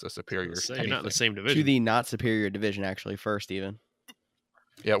East is the superior. You're not in the same division. To the not superior division, actually, first, even.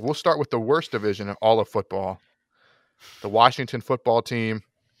 Yeah, we'll start with the worst division in all of football, the Washington football team.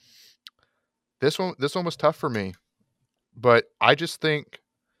 This one was tough for me, but I just think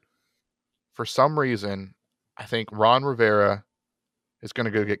for some reason, I think Ron Rivera is going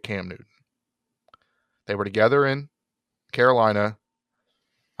to go get Cam Newton. They were together in Carolina.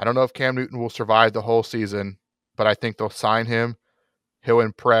 I don't know if Cam Newton will survive the whole season, but I think they'll sign him. He'll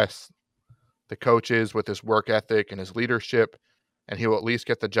impress the coaches with his work ethic and his leadership, and he'll at least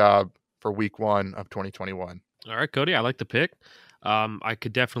get the job for week 1 of 2021. All right, Cody, I like the pick. I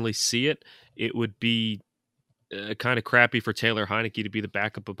could definitely see it. It would be kind of crappy for Taylor Heineke to be the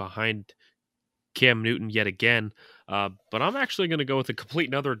backup behind Cam Newton yet again. But I'm actually going to go with a complete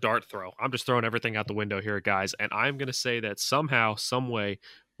another dart throw. I'm just throwing everything out the window here, guys. And I'm going to say that somehow, some way,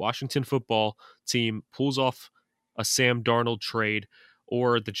 Washington football team pulls off a Sam Darnold trade,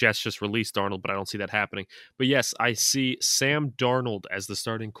 or the Jets just release Darnold, but I don't see that happening. But yes, I see Sam Darnold as the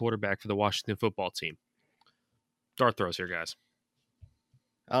starting quarterback for the Washington football team. Dart throws here, guys.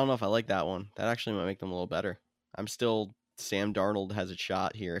 I don't know if I like that one. That actually might make them a little better. I'm still Sam Darnold has a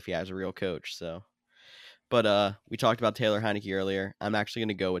shot here if he has a real coach. So, but we talked about Taylor Heineke earlier. I'm actually going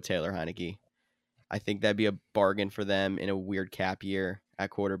to go with Taylor Heineke. I think that'd be a bargain for them in a weird cap year at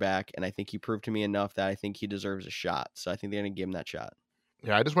quarterback, and I think he proved to me enough that I think he deserves a shot. So I think they're going to give him that shot.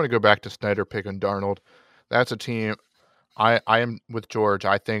 Yeah, I just want to go back to Snyder picking Darnold. That's a team. I am with George.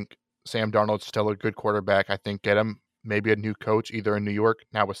 I think Sam Darnold's still a good quarterback. I think get him maybe a new coach either in New York,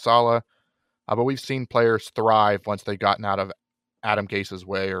 now with Saleh. But we've seen players thrive once they've gotten out of Adam Gase's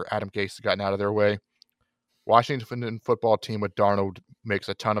way or Adam Gase has gotten out of their way. Washington football team with Darnold makes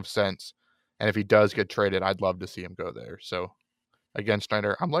a ton of sense. And if he does get traded, I'd love to see him go there. So, again,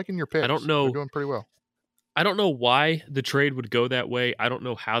 Snyder, I'm liking your picks. I don't know. They're doing pretty well. I don't know why the trade would go that way. I don't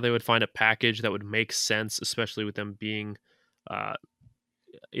know how they would find a package that would make sense, especially with them being, I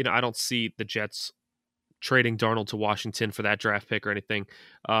don't see the Jets trading Darnold to Washington for that draft pick or anything.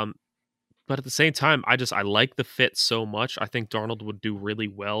 But at the same time, I like the fit so much. I think Darnold would do really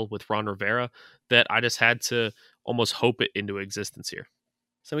well with Ron Rivera that I just had to almost hope it into existence here.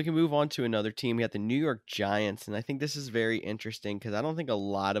 So we can move on to another team. We got the New York Giants, and I think this is very interesting because I don't think a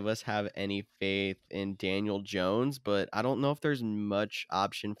lot of us have any faith in Daniel Jones, but I don't know if there's much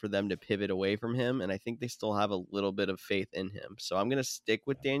option for them to pivot away from him, and I think they still have a little bit of faith in him. So I'm going to stick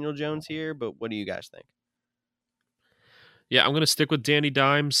with Daniel Jones here, but what do you guys think? Yeah, I'm going to stick with Danny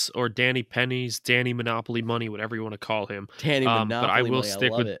Dimes or Danny Pennies, Danny Monopoly Money, whatever you want to call him. Danny Monopoly but I will Money,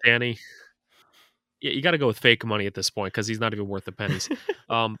 stick with Danny. Yeah, you got to go with fake money at this point because he's not even worth the pennies.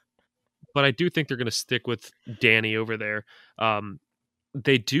 But I do think they're going to stick with Danny over there.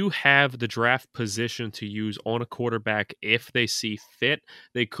 They do have the draft position to use on a quarterback if they see fit.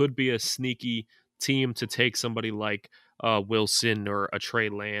 They could be a sneaky team to take somebody like Wilson or a Trey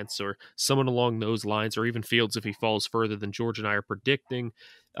Lance or someone along those lines, or even Fields if he falls further than George and I are predicting.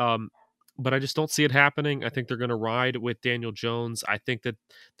 but I just don't see it happening. I think they're going to ride with Daniel Jones. I think that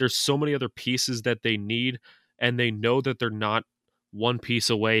there's so many other pieces that they need, and they know that they're not one piece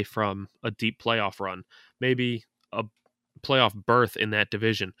away from a deep playoff run, maybe a playoff berth in that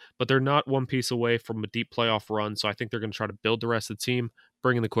division, but they're not one piece away from a deep playoff run. So I think they're going to try to build the rest of the team,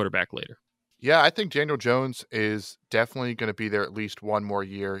 bring in the quarterback later. Yeah, I think Daniel Jones is definitely going to be there at least one more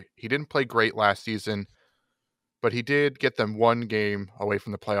year. He didn't play great last season, but he did get them one game away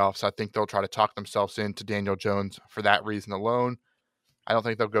from the playoffs. I think they'll try to talk themselves into Daniel Jones for that reason alone. I don't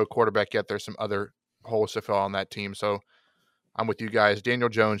think they'll go quarterback yet. There's some other holes to fill on that team. So I'm with you guys. Daniel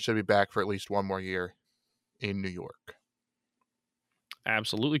Jones should be back for at least one more year in New York.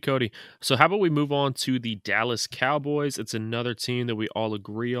 Absolutely, Cody. So, how about we move on to the Dallas Cowboys? It's another team that we all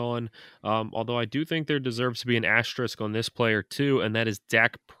agree on. Although I do think there deserves to be an asterisk on this player too, and that is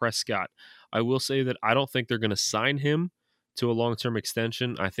Dak Prescott. I will say that I don't think they're going to sign him to a long-term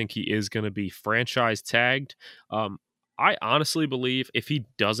extension. I think he is going to be franchise tagged. I honestly believe if he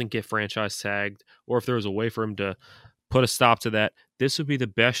doesn't get franchise tagged, or if there was a way for him to put a stop to that, this would be the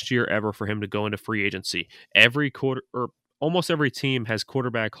best year ever for him to go into free agency. Every quarter, or almost every team, has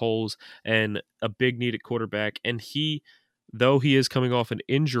quarterback holes and a big need at quarterback. And though he is coming off an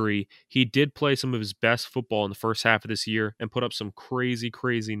injury, he did play some of his best football in the first half of this year and put up some crazy,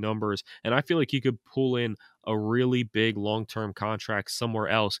 crazy numbers. And I feel like he could pull in a really big long-term contract somewhere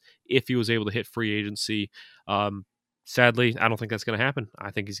else if he was able to hit free agency. Sadly, I don't think that's going to happen. I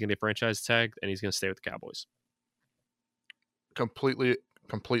think he's going to get franchise tagged and he's going to stay with the Cowboys.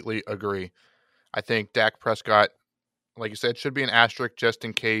 Completely agree. I think Dak Prescott, like you said, should be an asterisk just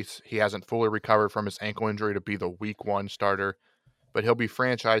in case he hasn't fully recovered from his ankle injury to be the week 1 starter. But he'll be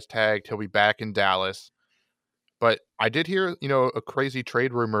franchise tagged. He'll be back in Dallas. But I did hear, a crazy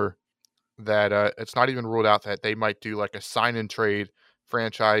trade rumor that it's not even ruled out that they might do like a sign and trade,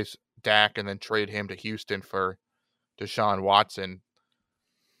 franchise Dak, and then trade him to Houston for Deshaun Watson.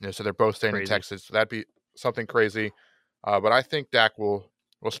 So they're both staying in Texas. So that'd be something crazy. But I think Dak will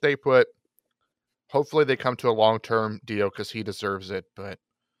stay put. Hopefully they come to a long-term deal because he deserves it. But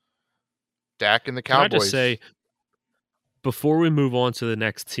Dak and the Cowboys. Can I just say, before we move on to the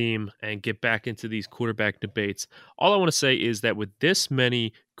next team and get back into these quarterback debates, all I want to say is that with this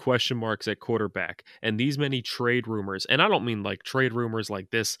many question marks at quarterback and these many trade rumors, and I don't mean like trade rumors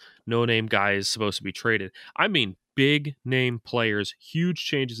like this no-name guy is supposed to be traded. I mean big name players, huge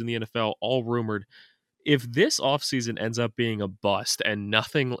changes in the NFL, all rumored. If this offseason ends up being a bust and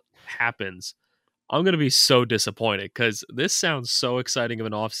nothing happens, I'm going to be so disappointed because this sounds so exciting of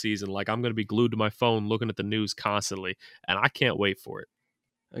an offseason. Like, I'm going to be glued to my phone looking at the news constantly, and I can't wait for it.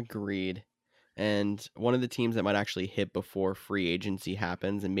 Agreed. And one of the teams that might actually hit before free agency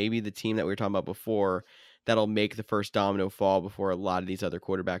happens, and maybe the team that we were talking about before that'll make the first domino fall before a lot of these other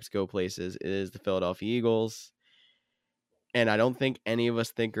quarterbacks go places, is the Philadelphia Eagles. And I don't think any of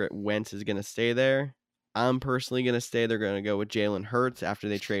us think Wentz is going to stay there. I'm personally going to stay. They're going to go with Jalen Hurts after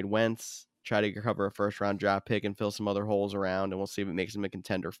they trade Wentz, try to recover a first-round draft pick and fill some other holes around, and we'll see if it makes them a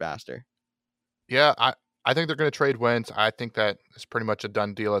contender faster. Yeah, I think they're going to trade Wentz. I think that is pretty much a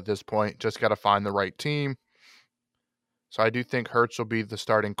done deal at this point. Just got to find the right team. So I do think Hurts will be the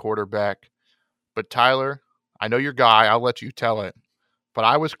starting quarterback. But Tyler, I know your guy. I'll let you tell it. But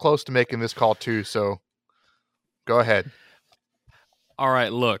I was close to making this call too, so go ahead. All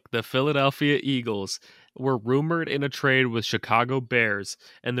right, look, the Philadelphia Eagles were rumored in a trade with Chicago Bears,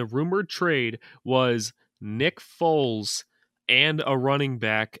 and the rumored trade was Nick Foles and a running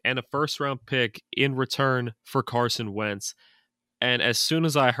back and a first-round pick in return for Carson Wentz. And as soon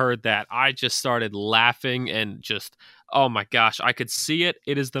as I heard that, I just started laughing and just, oh my gosh, I could see it.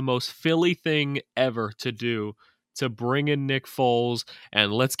 It is the most Philly thing ever to do, to bring in Nick Foles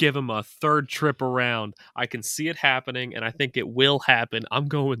and let's give him a third trip around. I can see it happening, and I think it will happen. I'm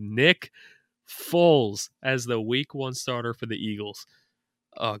going with Nick Foles as the week 1 starter for the Eagles.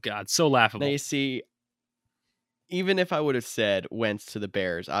 Oh, God, so laughable. Now, you see, even if I would have said Wentz to the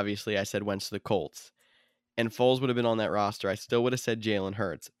Bears, obviously I said Wentz to the Colts, and Foles would have been on that roster, I still would have said Jalen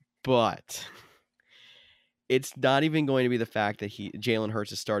Hurts. But it's not even going to be the fact that Jalen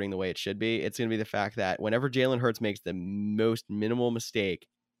Hurts is starting the way it should be. It's going to be the fact that whenever Jalen Hurts makes the most minimal mistake,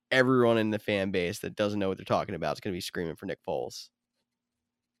 everyone in the fan base that doesn't know what they're talking about is going to be screaming for Nick Foles.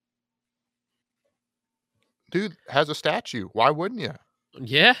 Dude has a statue. Why wouldn't you?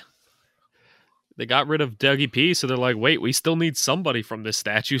 Yeah. They got rid of Dougie P, so they're like, wait, we still need somebody from this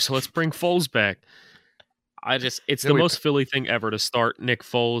statue, so let's bring Foles back. It's the most Philly thing ever to start Nick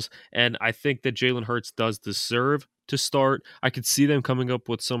Foles, and I think that Jalen Hurts does deserve to start. I could see them coming up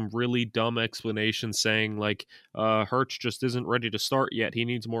with some really dumb explanation saying like Hurts just isn't ready to start yet. He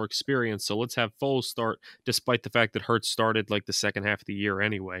needs more experience. So let's have Foles start, despite the fact that Hurts started like the second half of the year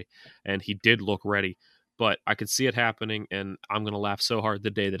anyway, and he did look ready. But I could see it happening, and I'm going to laugh so hard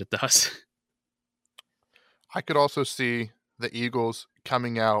the day that it does. I could also see the Eagles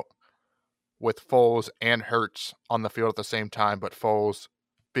coming out with Foles and Hurts on the field at the same time, but Foles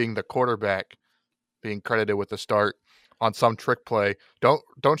being the quarterback, being credited with the start on some trick play.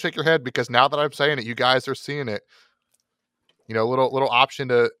 Don't shake your head, because now that I'm saying it, you guys are seeing it. You know, little option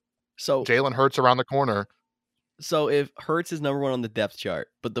to Jalen Hurts around the corner. So if Hurts is number 1 on the depth chart,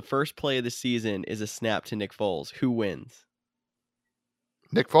 but the first play of the season is a snap to Nick Foles, who wins?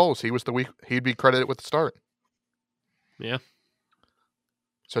 Nick Foles. He'd be credited with the start. Yeah.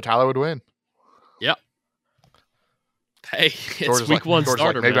 So Tyler would win. Yep. Hey, it's week 1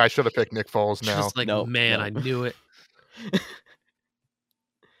 starter. Like, maybe I should have picked Nick Foles now. Just like, no. I knew it.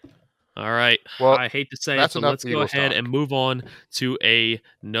 All right. Well, I hate to say it, so let's go ahead and move on to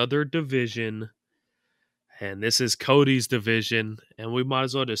another division. And this is Cody's division. And we might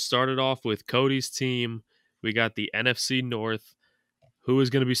as well just start it off with Cody's team. We got the NFC North. Who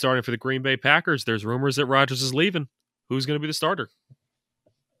is going to be starting for the Green Bay Packers? There's rumors that Rodgers is leaving. Who's going to be the starter?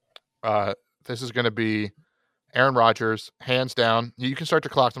 This is going to be Aaron Rodgers, hands down. You can start the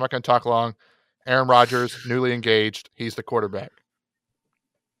clock. I'm not going to talk long. Aaron Rodgers, newly engaged. He's the quarterback.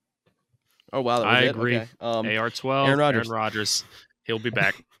 Oh, wow. That was I agree. Okay. AR-12, Aaron Rodgers. He'll be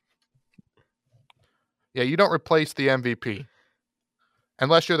back. Yeah, you don't replace the MVP.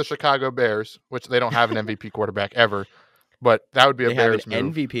 Unless you're the Chicago Bears, which they don't have an MVP quarterback ever. But that would be a Bears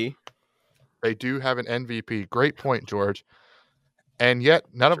move. MVP. They do have an MVP. Great point, George. And yet,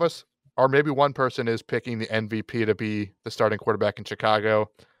 none of us, or maybe one person, is picking the MVP to be the starting quarterback in Chicago.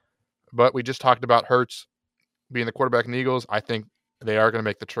 But we just talked about Hurts being the quarterback in the Eagles. I think they are going to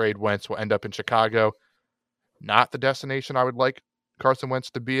make the trade. Wentz will end up in Chicago. Not the destination I would like Carson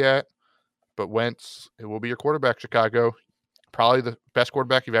Wentz to be at, but Wentz, it will be your quarterback, Chicago. Probably the best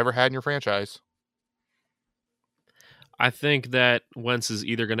quarterback you've ever had in your franchise. I think that Wentz is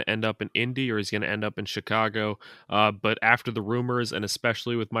either going to end up in Indy or he's going to end up in Chicago. But after the rumors, and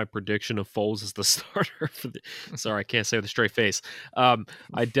especially with my prediction of Foles as the starter for the, sorry, I can't say with a straight face.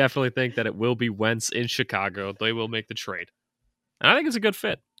 I definitely think that it will be Wentz in Chicago. They will make the trade. And I think it's a good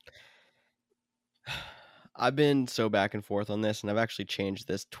fit. I've been so back and forth on this, and I've actually changed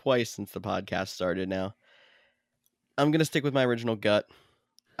this twice since the podcast started now. I'm going to stick with my original gut.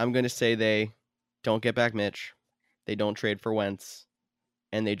 I'm going to say they don't get back Mitch. They don't trade for Wentz,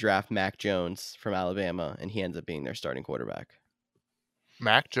 and they draft Mac Jones from Alabama, and he ends up being their starting quarterback.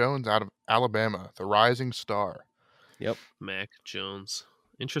 Mac Jones out of Alabama, the rising star. Yep. Mac Jones.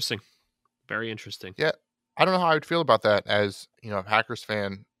 Interesting. Very interesting. Yeah. I don't know how I would feel about that as, a Packers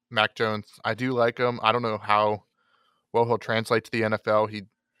fan. Mac Jones, I do like him. I don't know how well he'll translate to the NFL.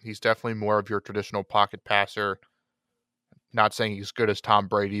 He's definitely more of your traditional pocket passer. Not saying he's good as Tom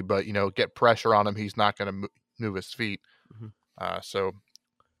Brady, but, get pressure on him. He's not going to move his feet. Mm-hmm. So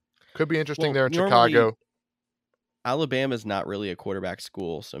could be interesting there in Chicago. Alabama's not really a quarterback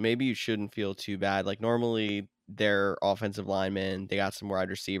school, so maybe you shouldn't feel too bad. Like normally their offensive linemen, they got some wide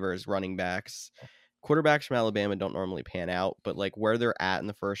receivers, running backs. Quarterbacks from Alabama don't normally pan out, but like where they're at in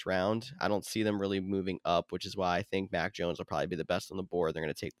the first round, I don't see them really moving up, which is why I think Mac Jones will probably be the best on the board. They're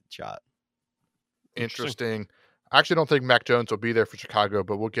going to take the shot. Interesting. I actually don't think Mac Jones will be there for Chicago,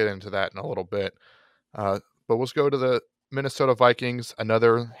 but we'll get into that in a little bit. But let's go to the Minnesota Vikings,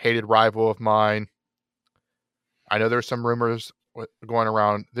 another hated rival of mine. I know there's some rumors going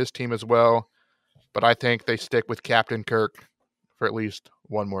around this team as well, but I think they stick with Captain Kirk for at least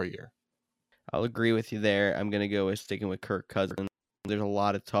one more year. I'll agree with you there. I'm going to go with sticking with Kirk Cousins. There's a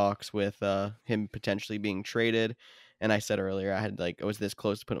lot of talks with him potentially being traded. And I said earlier, I was this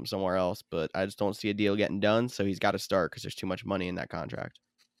close to put him somewhere else, but I just don't see a deal getting done. So he's got to start because there's too much money in that contract.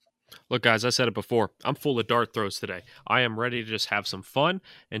 Look, guys, I said it before. I'm full of dart throws today. I am ready to just have some fun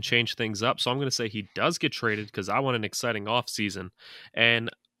and change things up. So I'm going to say he does get traded because I want an exciting offseason. And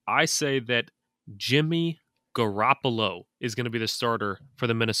I say that Jimmy Garoppolo is going to be the starter for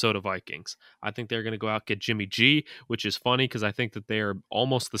the Minnesota Vikings. I think they're going to go out and get Jimmy G, which is funny because I think that they are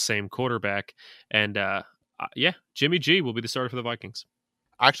almost the same quarterback. And Jimmy G will be the starter for the Vikings.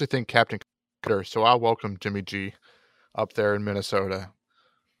 I actually think Captain Kirk, so I'll welcome Jimmy G up there in Minnesota.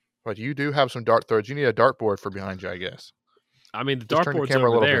 But you do have some dart throws. You need a dartboard for behind you, I guess. I mean, the dartboard's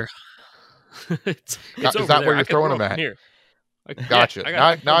over there. It's is over that there. where you're throwing them at? Here. Gotcha.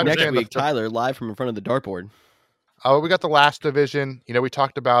 Now I Next week, Tyler live from in front of the dartboard. Oh, we got the last division. We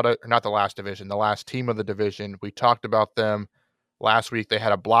talked about it, or not the last division, the last team of the division. We talked about them last week. They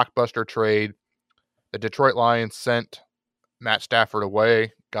had a blockbuster trade. The Detroit Lions sent Matt Stafford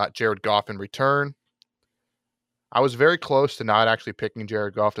away, got Jared Goff in return. I was very close to not actually picking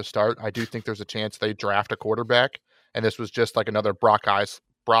Jared Goff to start. I do think there's a chance they draft a quarterback, and this was just like another Brock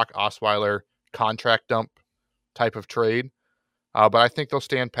Osweiler contract dump type of trade. But I think they'll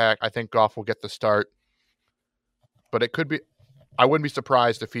stand pat. I think Goff will get the start. But it could be – I wouldn't be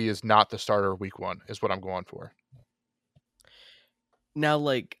surprised if he is not the starter week 1 is what I'm going for. Now,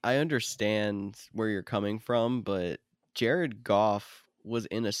 like, I understand where you're coming from, but Jared Goff was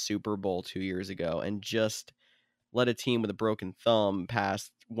in a Super Bowl 2 years ago and just led a team with a broken thumb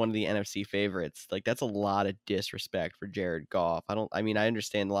past one of the NFC favorites. Like, that's a lot of disrespect for Jared Goff. I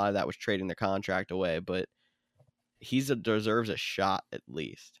understand a lot of that was trading the contract away, but he deserves a shot at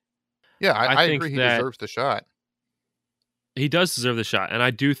least. Yeah, I think agree he that deserves the shot. he does deserve the shot, and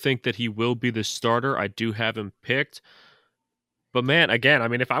I do think that he will be the starter. I do have him picked. But man, again,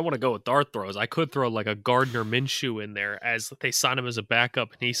 if I want to go with dart throws, I could throw like a Gardner Minshew in there as they sign him as a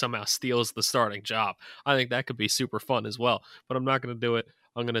backup and he somehow steals the starting job. I think that could be super fun as well. But I'm not going to do it.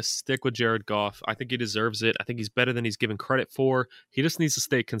 I'm going to stick with Jared Goff. I think he deserves it. I think he's better than he's given credit for. He just needs to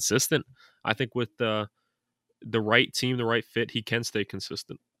stay consistent. I think with the right team, the right fit, he can stay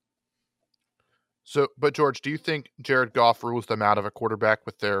consistent. So, but George, do you think Jared Goff rules them out of a quarterback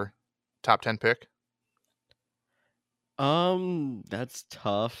with their top 10 pick? That's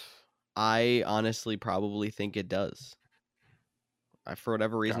tough. I honestly probably think it does. For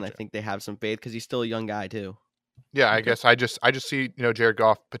whatever reason, Gotcha. I think they have some faith because he's still a young guy too. Yeah, I guess I just see Jared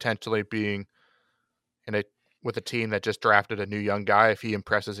Goff potentially being with a team that just drafted a new young guy. If he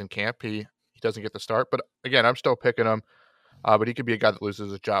impresses in camp, he doesn't get the start. But again, I'm still picking him. But he could be a guy that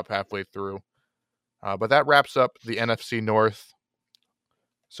loses his job halfway through. But that wraps up the NFC North.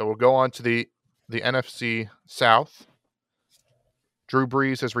 So we'll go on to the NFC South. Drew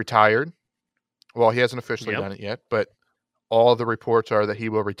Brees has retired. Well, he hasn't officially done it yet, but all the reports are that he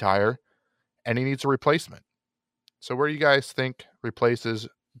will retire, and he needs a replacement. So where do you guys think replaces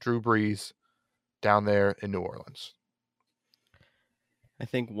Drew Brees down there in New Orleans? I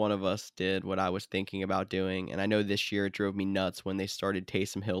think one of us did what I was thinking about doing, and I know this year it drove me nuts when they started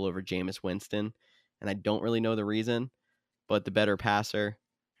Taysom Hill over Jameis Winston, and I don't really know the reason, but the better passer,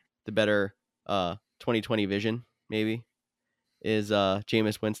 the better 2020 vision, maybe, is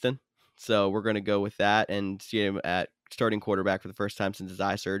Jameis Winston. So we're going to go with that and see him at starting quarterback for the first time since his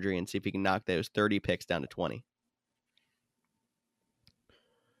eye surgery and see if he can knock those 30 picks down to 20.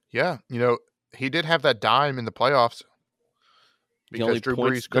 Yeah, he did have that dime in the playoffs. Because Drew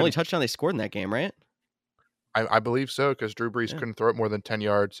Brees the only touchdown they scored in that game, right? I believe so, because Drew Brees couldn't throw it more than 10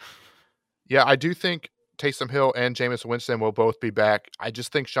 yards. Yeah, I do think Taysom Hill and Jameis Winston will both be back. I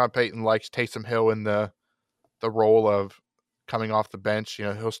just think Sean Payton likes Taysom Hill in the role of coming off the bench.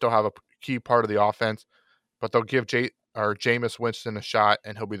 He'll still have a key part of the offense, but they'll give Jameis Winston a shot,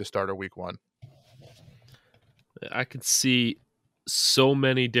 and he'll be the starter week 1. I could see so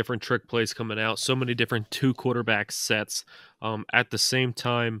many different trick plays coming out, so many different 2 quarterback sets. At the same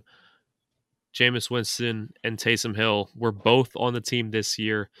time, Jameis Winston and Taysom Hill were both on the team this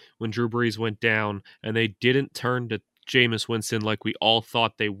year when Drew Brees went down, and they didn't turn to Jameis Winston like we all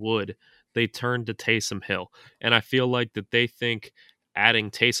thought they would. They turned to Taysom Hill. And I feel like that they think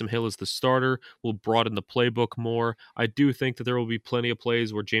adding Taysom Hill as the starter will broaden the playbook more. I do think that there will be plenty of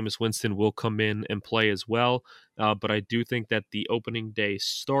plays where Jameis Winston will come in and play as well, but I do think that the opening day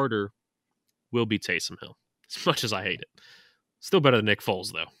starter will be Taysom Hill, as much as I hate it. Still better than Nick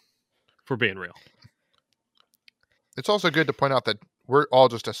Foles, though, for being real. It's also good to point out that we're all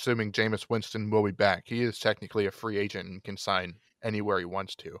just assuming Jameis Winston will be back. He is technically a free agent and can sign anywhere he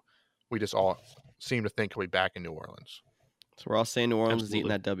wants to. We just all seem to think he'll be back in New Orleans. So we're all saying New Orleans is eating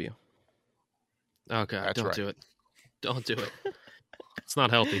that W. Oh, God, That's don't right. do it. Don't do it. It's not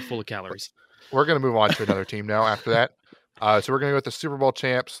healthy, full of calories. We're going to move on to another team now after that. So we're going to go with the Super Bowl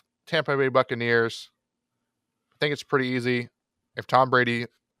champs, Tampa Bay Buccaneers. I think it's pretty easy.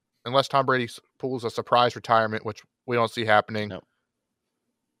 Unless Tom Brady pulls a surprise retirement, which we don't see happening,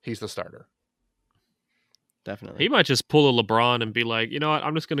 he's the starter. Definitely. He might just pull a LeBron and be like, you know what,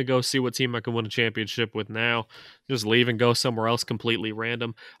 I'm just going to go see what team I can win a championship with now. Just leave and go somewhere else completely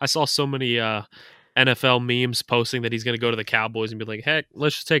random. I saw so many NFL memes posting that he's going to go to the Cowboys and be like, heck,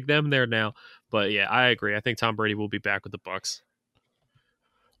 let's just take them there now. But yeah, I agree. I think Tom Brady will be back with the Bucs.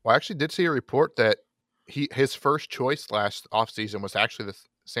 Well, I actually did see a report that his first choice last offseason was actually the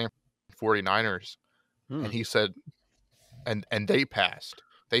San 49ers. And he said, and they passed.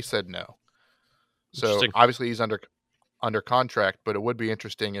 They said no. So Interesting. obviously he's under contract, but it would be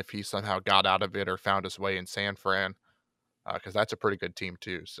interesting if he somehow got out of it or found his way in San Fran, because that's a pretty good team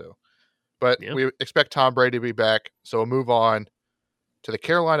too. So, but Yeah. we expect Tom Brady to be back. So we'll move on to the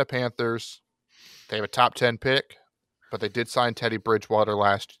Carolina Panthers. They have a top 10 pick, but they did sign Teddy Bridgewater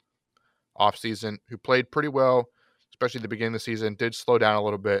last offseason, who played pretty well, especially at the beginning of the season, did slow down a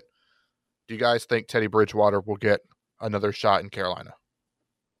little bit. Do you guys think Teddy Bridgewater will get another shot in Carolina?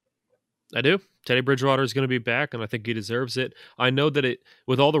 I do. Teddy Bridgewater is going to be back, and I think he deserves it. I know that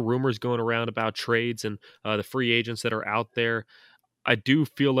with all the rumors going around about trades and the free agents that are out there, I do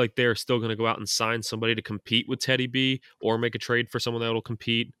feel like they're still going to go out and sign somebody to compete with Teddy B or make a trade for someone that will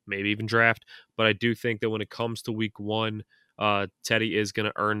compete, maybe even draft. But I do think that when it comes to week one, Teddy is going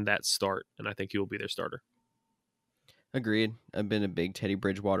to earn that start, and I think he will be their starter. Agreed. I've been a big Teddy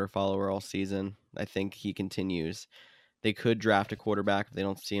Bridgewater follower all season. I think he continues. They could draft a quarterback if they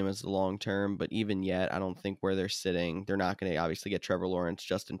don't see him as the long term, but even yet, I don't think where they're sitting, they're not going to obviously get Trevor Lawrence,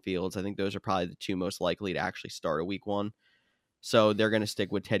 Justin Fields. I think those are probably the two most likely to actually start a week one. So they're going to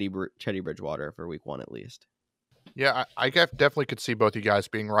stick with Teddy Bridgewater for week one at least. Yeah, I definitely could see both you guys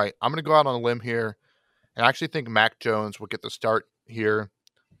being right. I'm going to go out on a limb here, and I actually think Mac Jones will get the start here.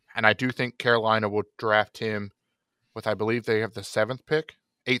 And I do think Carolina will draft him with, I believe they have the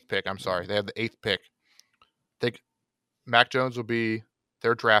eighth pick. I'm sorry. They have the eighth pick. I think Mac Jones will be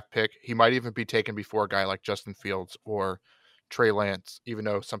their draft pick. He might even be taken before a guy like Justin Fields or Trey Lance, even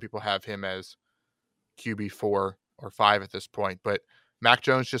though some people have him as QB4 or 5 at this point. But Mac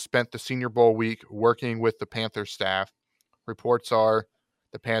Jones just spent the Senior Bowl week working with the Panthers staff. Reports are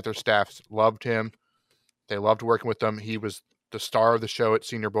the Panthers staff loved him. They loved working with him. He was the star of the show at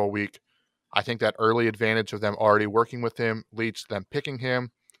Senior Bowl week. I think that early advantage of them already working with him leads to them picking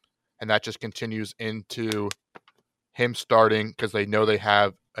him, and that just continues into him starting because they know they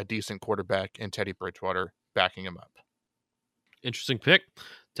have a decent quarterback in Teddy Bridgewater backing him up. Interesting pick.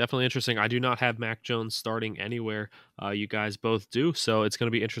 Definitely interesting. I do not have Mac Jones starting anywhere. You guys both do. So it's going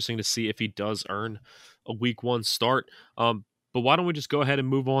to be interesting to see if he does earn a week one start. But why don't we just go ahead and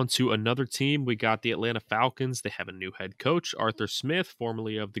move on to another team? We got the Atlanta Falcons. They have a new head coach, Arthur Smith,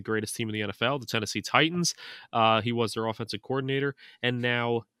 formerly of the greatest team in the NFL, the Tennessee Titans. He was their offensive coordinator. And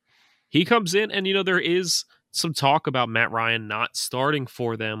now he comes in, and, there is some talk about Matt Ryan not starting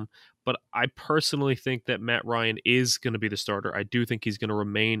for them. But I personally think that Matt Ryan is going to be the starter. I do think he's going to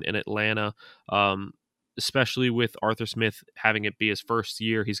remain in Atlanta, especially with Arthur Smith having it be his first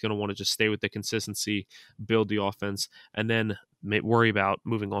year. He's going to want to just stay with the consistency, build the offense, and then worry about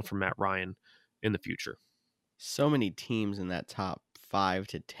moving on from Matt Ryan in the future. So many teams in that top 5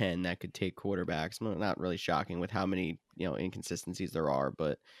 to 10 that could take quarterbacks. Not really shocking with how many inconsistencies there are,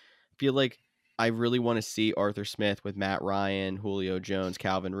 but I feel like I really want to see Arthur Smith with Matt Ryan, Julio Jones,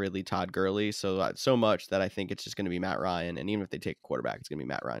 Calvin Ridley, Todd Gurley. So much that I think it's just going to be Matt Ryan. And even if they take a quarterback, it's going to be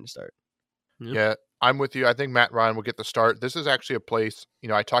Matt Ryan to start. Yeah, I'm with you. I think Matt Ryan will get the start. This is actually a place,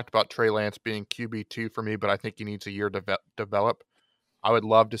 I talked about Trey Lance being QB2 for me, but I think he needs a year to develop. I would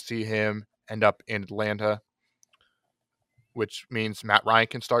love to see him end up in Atlanta, which means Matt Ryan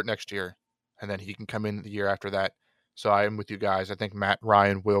can start next year, and then he can come in the year after that. So I am with you guys. I think Matt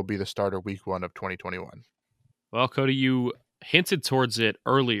Ryan will be the starter week 1 of 2021. Well, Cody, you hinted towards it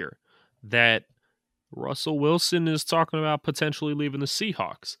earlier that Russell Wilson is talking about potentially leaving the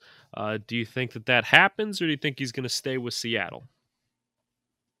Seahawks. Do you think that happens, or do you think he's going to stay with Seattle?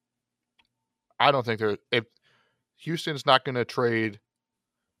 I don't think if Houston's not going to trade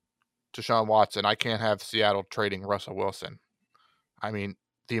Deshaun Watson, I can't have Seattle trading Russell Wilson. I mean,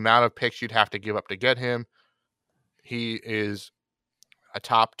 the amount of picks you'd have to give up to get him, he is a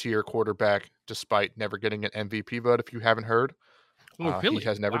top-tier quarterback despite never getting an MVP vote, if you haven't heard. Oh, really? He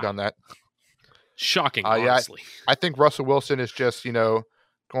has never done that. Shocking, honestly. I think Russell Wilson is just,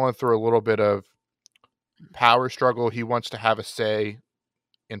 going through a little bit of power struggle. He wants to have a say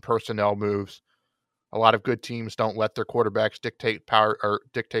in personnel moves. A lot of good teams don't let their quarterbacks dictate power or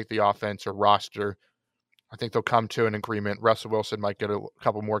dictate the offense or roster. I think they'll come to an agreement. Russell Wilson might get a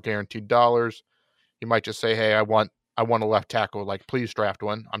couple more guaranteed dollars. He might just say, "Hey, I want a left tackle. Like, please draft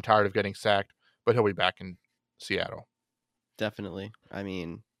one. I'm tired of getting sacked." But he'll be back in Seattle. Definitely. I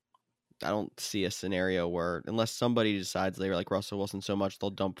mean, I don't see a scenario where, unless somebody decides they like Russell Wilson so much, they'll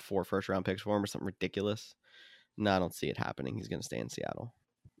dump 4 first-round picks for him or something ridiculous. No, I don't see it happening. He's going to stay in Seattle.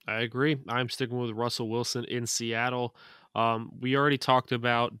 I agree. I'm sticking with Russell Wilson in Seattle. We already talked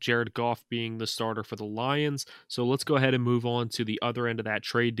about Jared Goff being the starter for the Lions, so let's go ahead and move on to the other end of that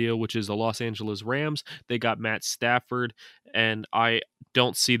trade deal, which is the Los Angeles Rams. They got Matt Stafford, and I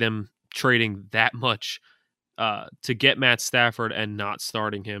don't see them trading that much to get Matt Stafford and not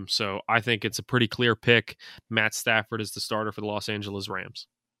starting him. So I think it's a pretty clear pick. Matt Stafford is the starter for the Los Angeles Rams.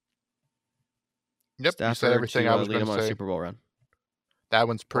 Yep, you said Stafford everything to I was lead going him to on a say. Super Bowl run. That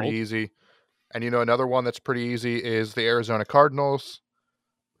one's pretty Bold. easy. And another one that's pretty easy is the Arizona Cardinals.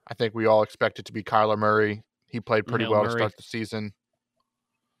 I think we all expect it to be Kyler Murray. He played pretty Hail well Murray. to start the season.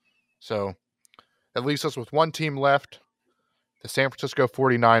 So that leaves us with one team left, the San Francisco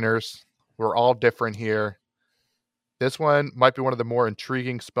 49ers. We're all different here. This one might be one of the more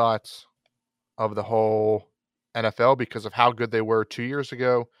intriguing spots of the whole NFL because of how good they were 2 years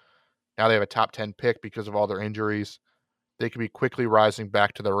ago. Now they have a top 10 pick because of all their injuries. They could be quickly rising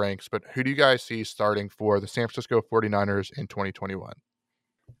back to the ranks. But who do you guys see starting for the San Francisco 49ers in 2021?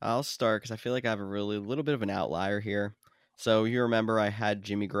 I'll start because I feel like I have a little bit of an outlier here. So you remember I had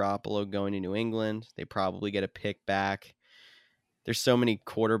Jimmy Garoppolo going to New England. They probably get a pick back. There's so many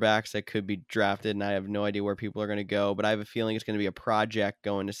quarterbacks that could be drafted, and I have no idea where people are going to go. But I have a feeling it's going to be a project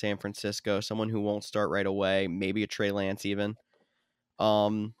going to San Francisco, someone who won't start right away, maybe a Trey Lance even.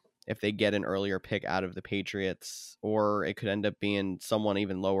 If they get an earlier pick out of the Patriots, or it could end up being someone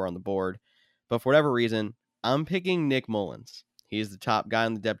even lower on the board. But for whatever reason, I'm picking Nick Mullins. He's the top guy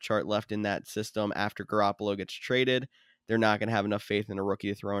on the depth chart left in that system after Garoppolo gets traded. They're not going to have enough faith in a rookie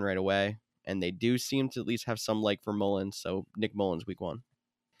to throw in right away. And they do seem to at least have some like for Mullins. So Nick Mullins, week 1.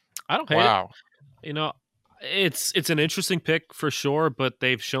 I don't hate it. It's an interesting pick for sure, but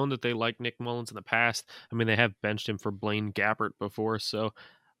they've shown that they like Nick Mullins in the past. I mean, they have benched him for Blaine Gabbert before, so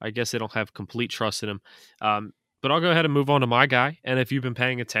I guess they don't have complete trust in him. But I'll go ahead and move on to my guy. And if you've been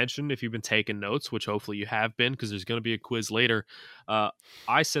paying attention, if you've been taking notes, which hopefully you have been, because there's going to be a quiz later,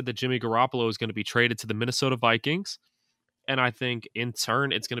 I said that Jimmy Garoppolo is going to be traded to the Minnesota Vikings. And I think in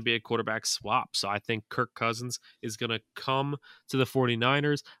turn, it's going to be a quarterback swap. So I think Kirk Cousins is going to come to the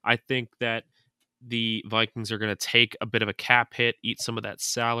 49ers. I think that the Vikings are going to take a bit of a cap hit, eat some of that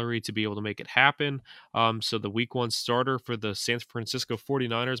salary to be able to make it happen. So the week 1 starter for the San Francisco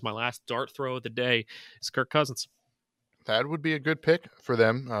 49ers, my last dart throw of the day, is Kirk Cousins. That would be a good pick for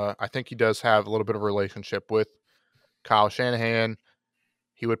them. I think he does have a little bit of a relationship with Kyle Shanahan.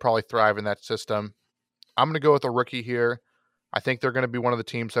 He would probably thrive in that system. I'm going to go with a rookie here. I think they're going to be one of the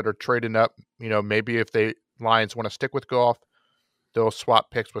teams that are trading up. Maybe if the Lions want to stick with Goff, they'll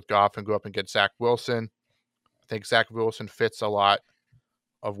swap picks with Goff and go up and get Zach Wilson. I think Zach Wilson fits a lot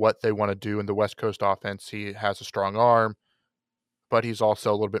of what they want to do in the West Coast offense. He has a strong arm, but he's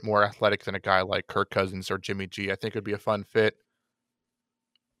also a little bit more athletic than a guy like Kirk Cousins or Jimmy G. I think it'd be a fun fit.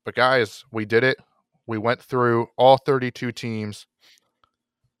 But guys, we did it. We went through all 32 teams.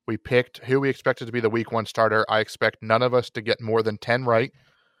 We picked who we expected to be the week 1 starter. I expect none of us to get more than 10 right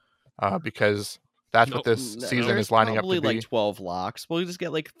because that's what this season is lining up to be. Probably like 12 locks. We'll just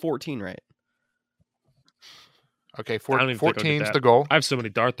get like 14 right. Okay, 14's the goal. I have so many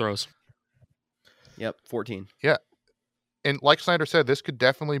dart throws. Yep, 14. Yeah. And like Snyder said, this could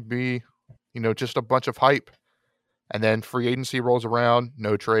definitely be, just a bunch of hype. And then free agency rolls around,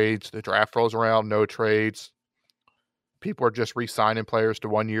 no trades. The draft rolls around, no trades. People are just re-signing players to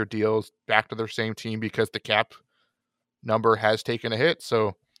 1-year deals back to their same team because the cap number has taken a hit.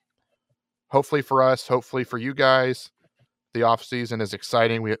 So hopefully for us, hopefully for you guys, the offseason is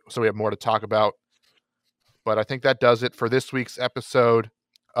exciting. So we have more to talk about. But I think that does it for this week's episode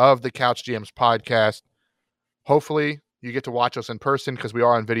of the Couch GMs podcast. Hopefully you get to watch us in person because we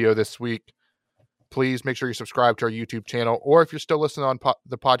are on video this week. Please make sure you subscribe to our YouTube channel. Or if you're still listening on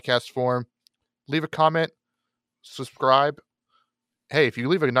the podcast form, leave a comment. Subscribe. Hey, if you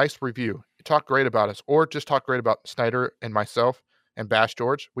leave a nice review, talk great about us, or just talk great about Snyder and myself and Bash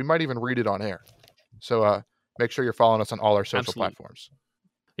George, we might even read it on air. So make sure you're following us on all our social platforms.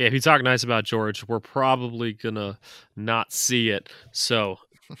 Yeah, if you talk nice about George, we're probably going to not see it. So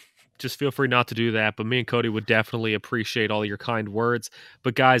just feel free not to do that. But me and Cody would definitely appreciate all your kind words.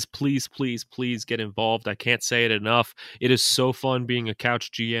 But guys, please, please, please get involved. I can't say it enough. It is so fun being a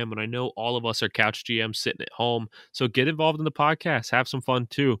Couch GM, and I know all of us are Couch GMs sitting at home. So get involved in the podcast. Have some fun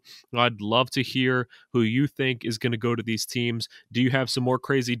too. I'd love to hear who you think is going to go to these teams. Do you have some more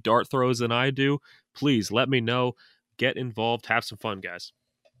crazy dart throws than I do? Please let me know. Get involved. Have some fun, guys.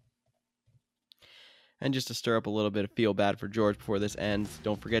 And just to stir up a little bit of feel bad for George before this ends,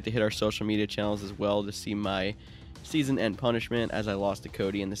 don't forget to hit our social media channels as well to see my season end punishment as I lost to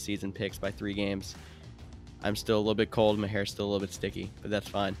Cody in the season picks by 3 games. I'm still a little bit cold. My hair's still a little bit sticky, but that's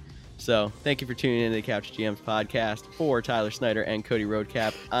fine. So thank you for tuning in to the Couch GMs podcast. For Tyler Snyder and Cody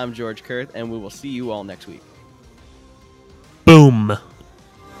Roadcap, I'm George Kurth, and we will see you all next week. Boom.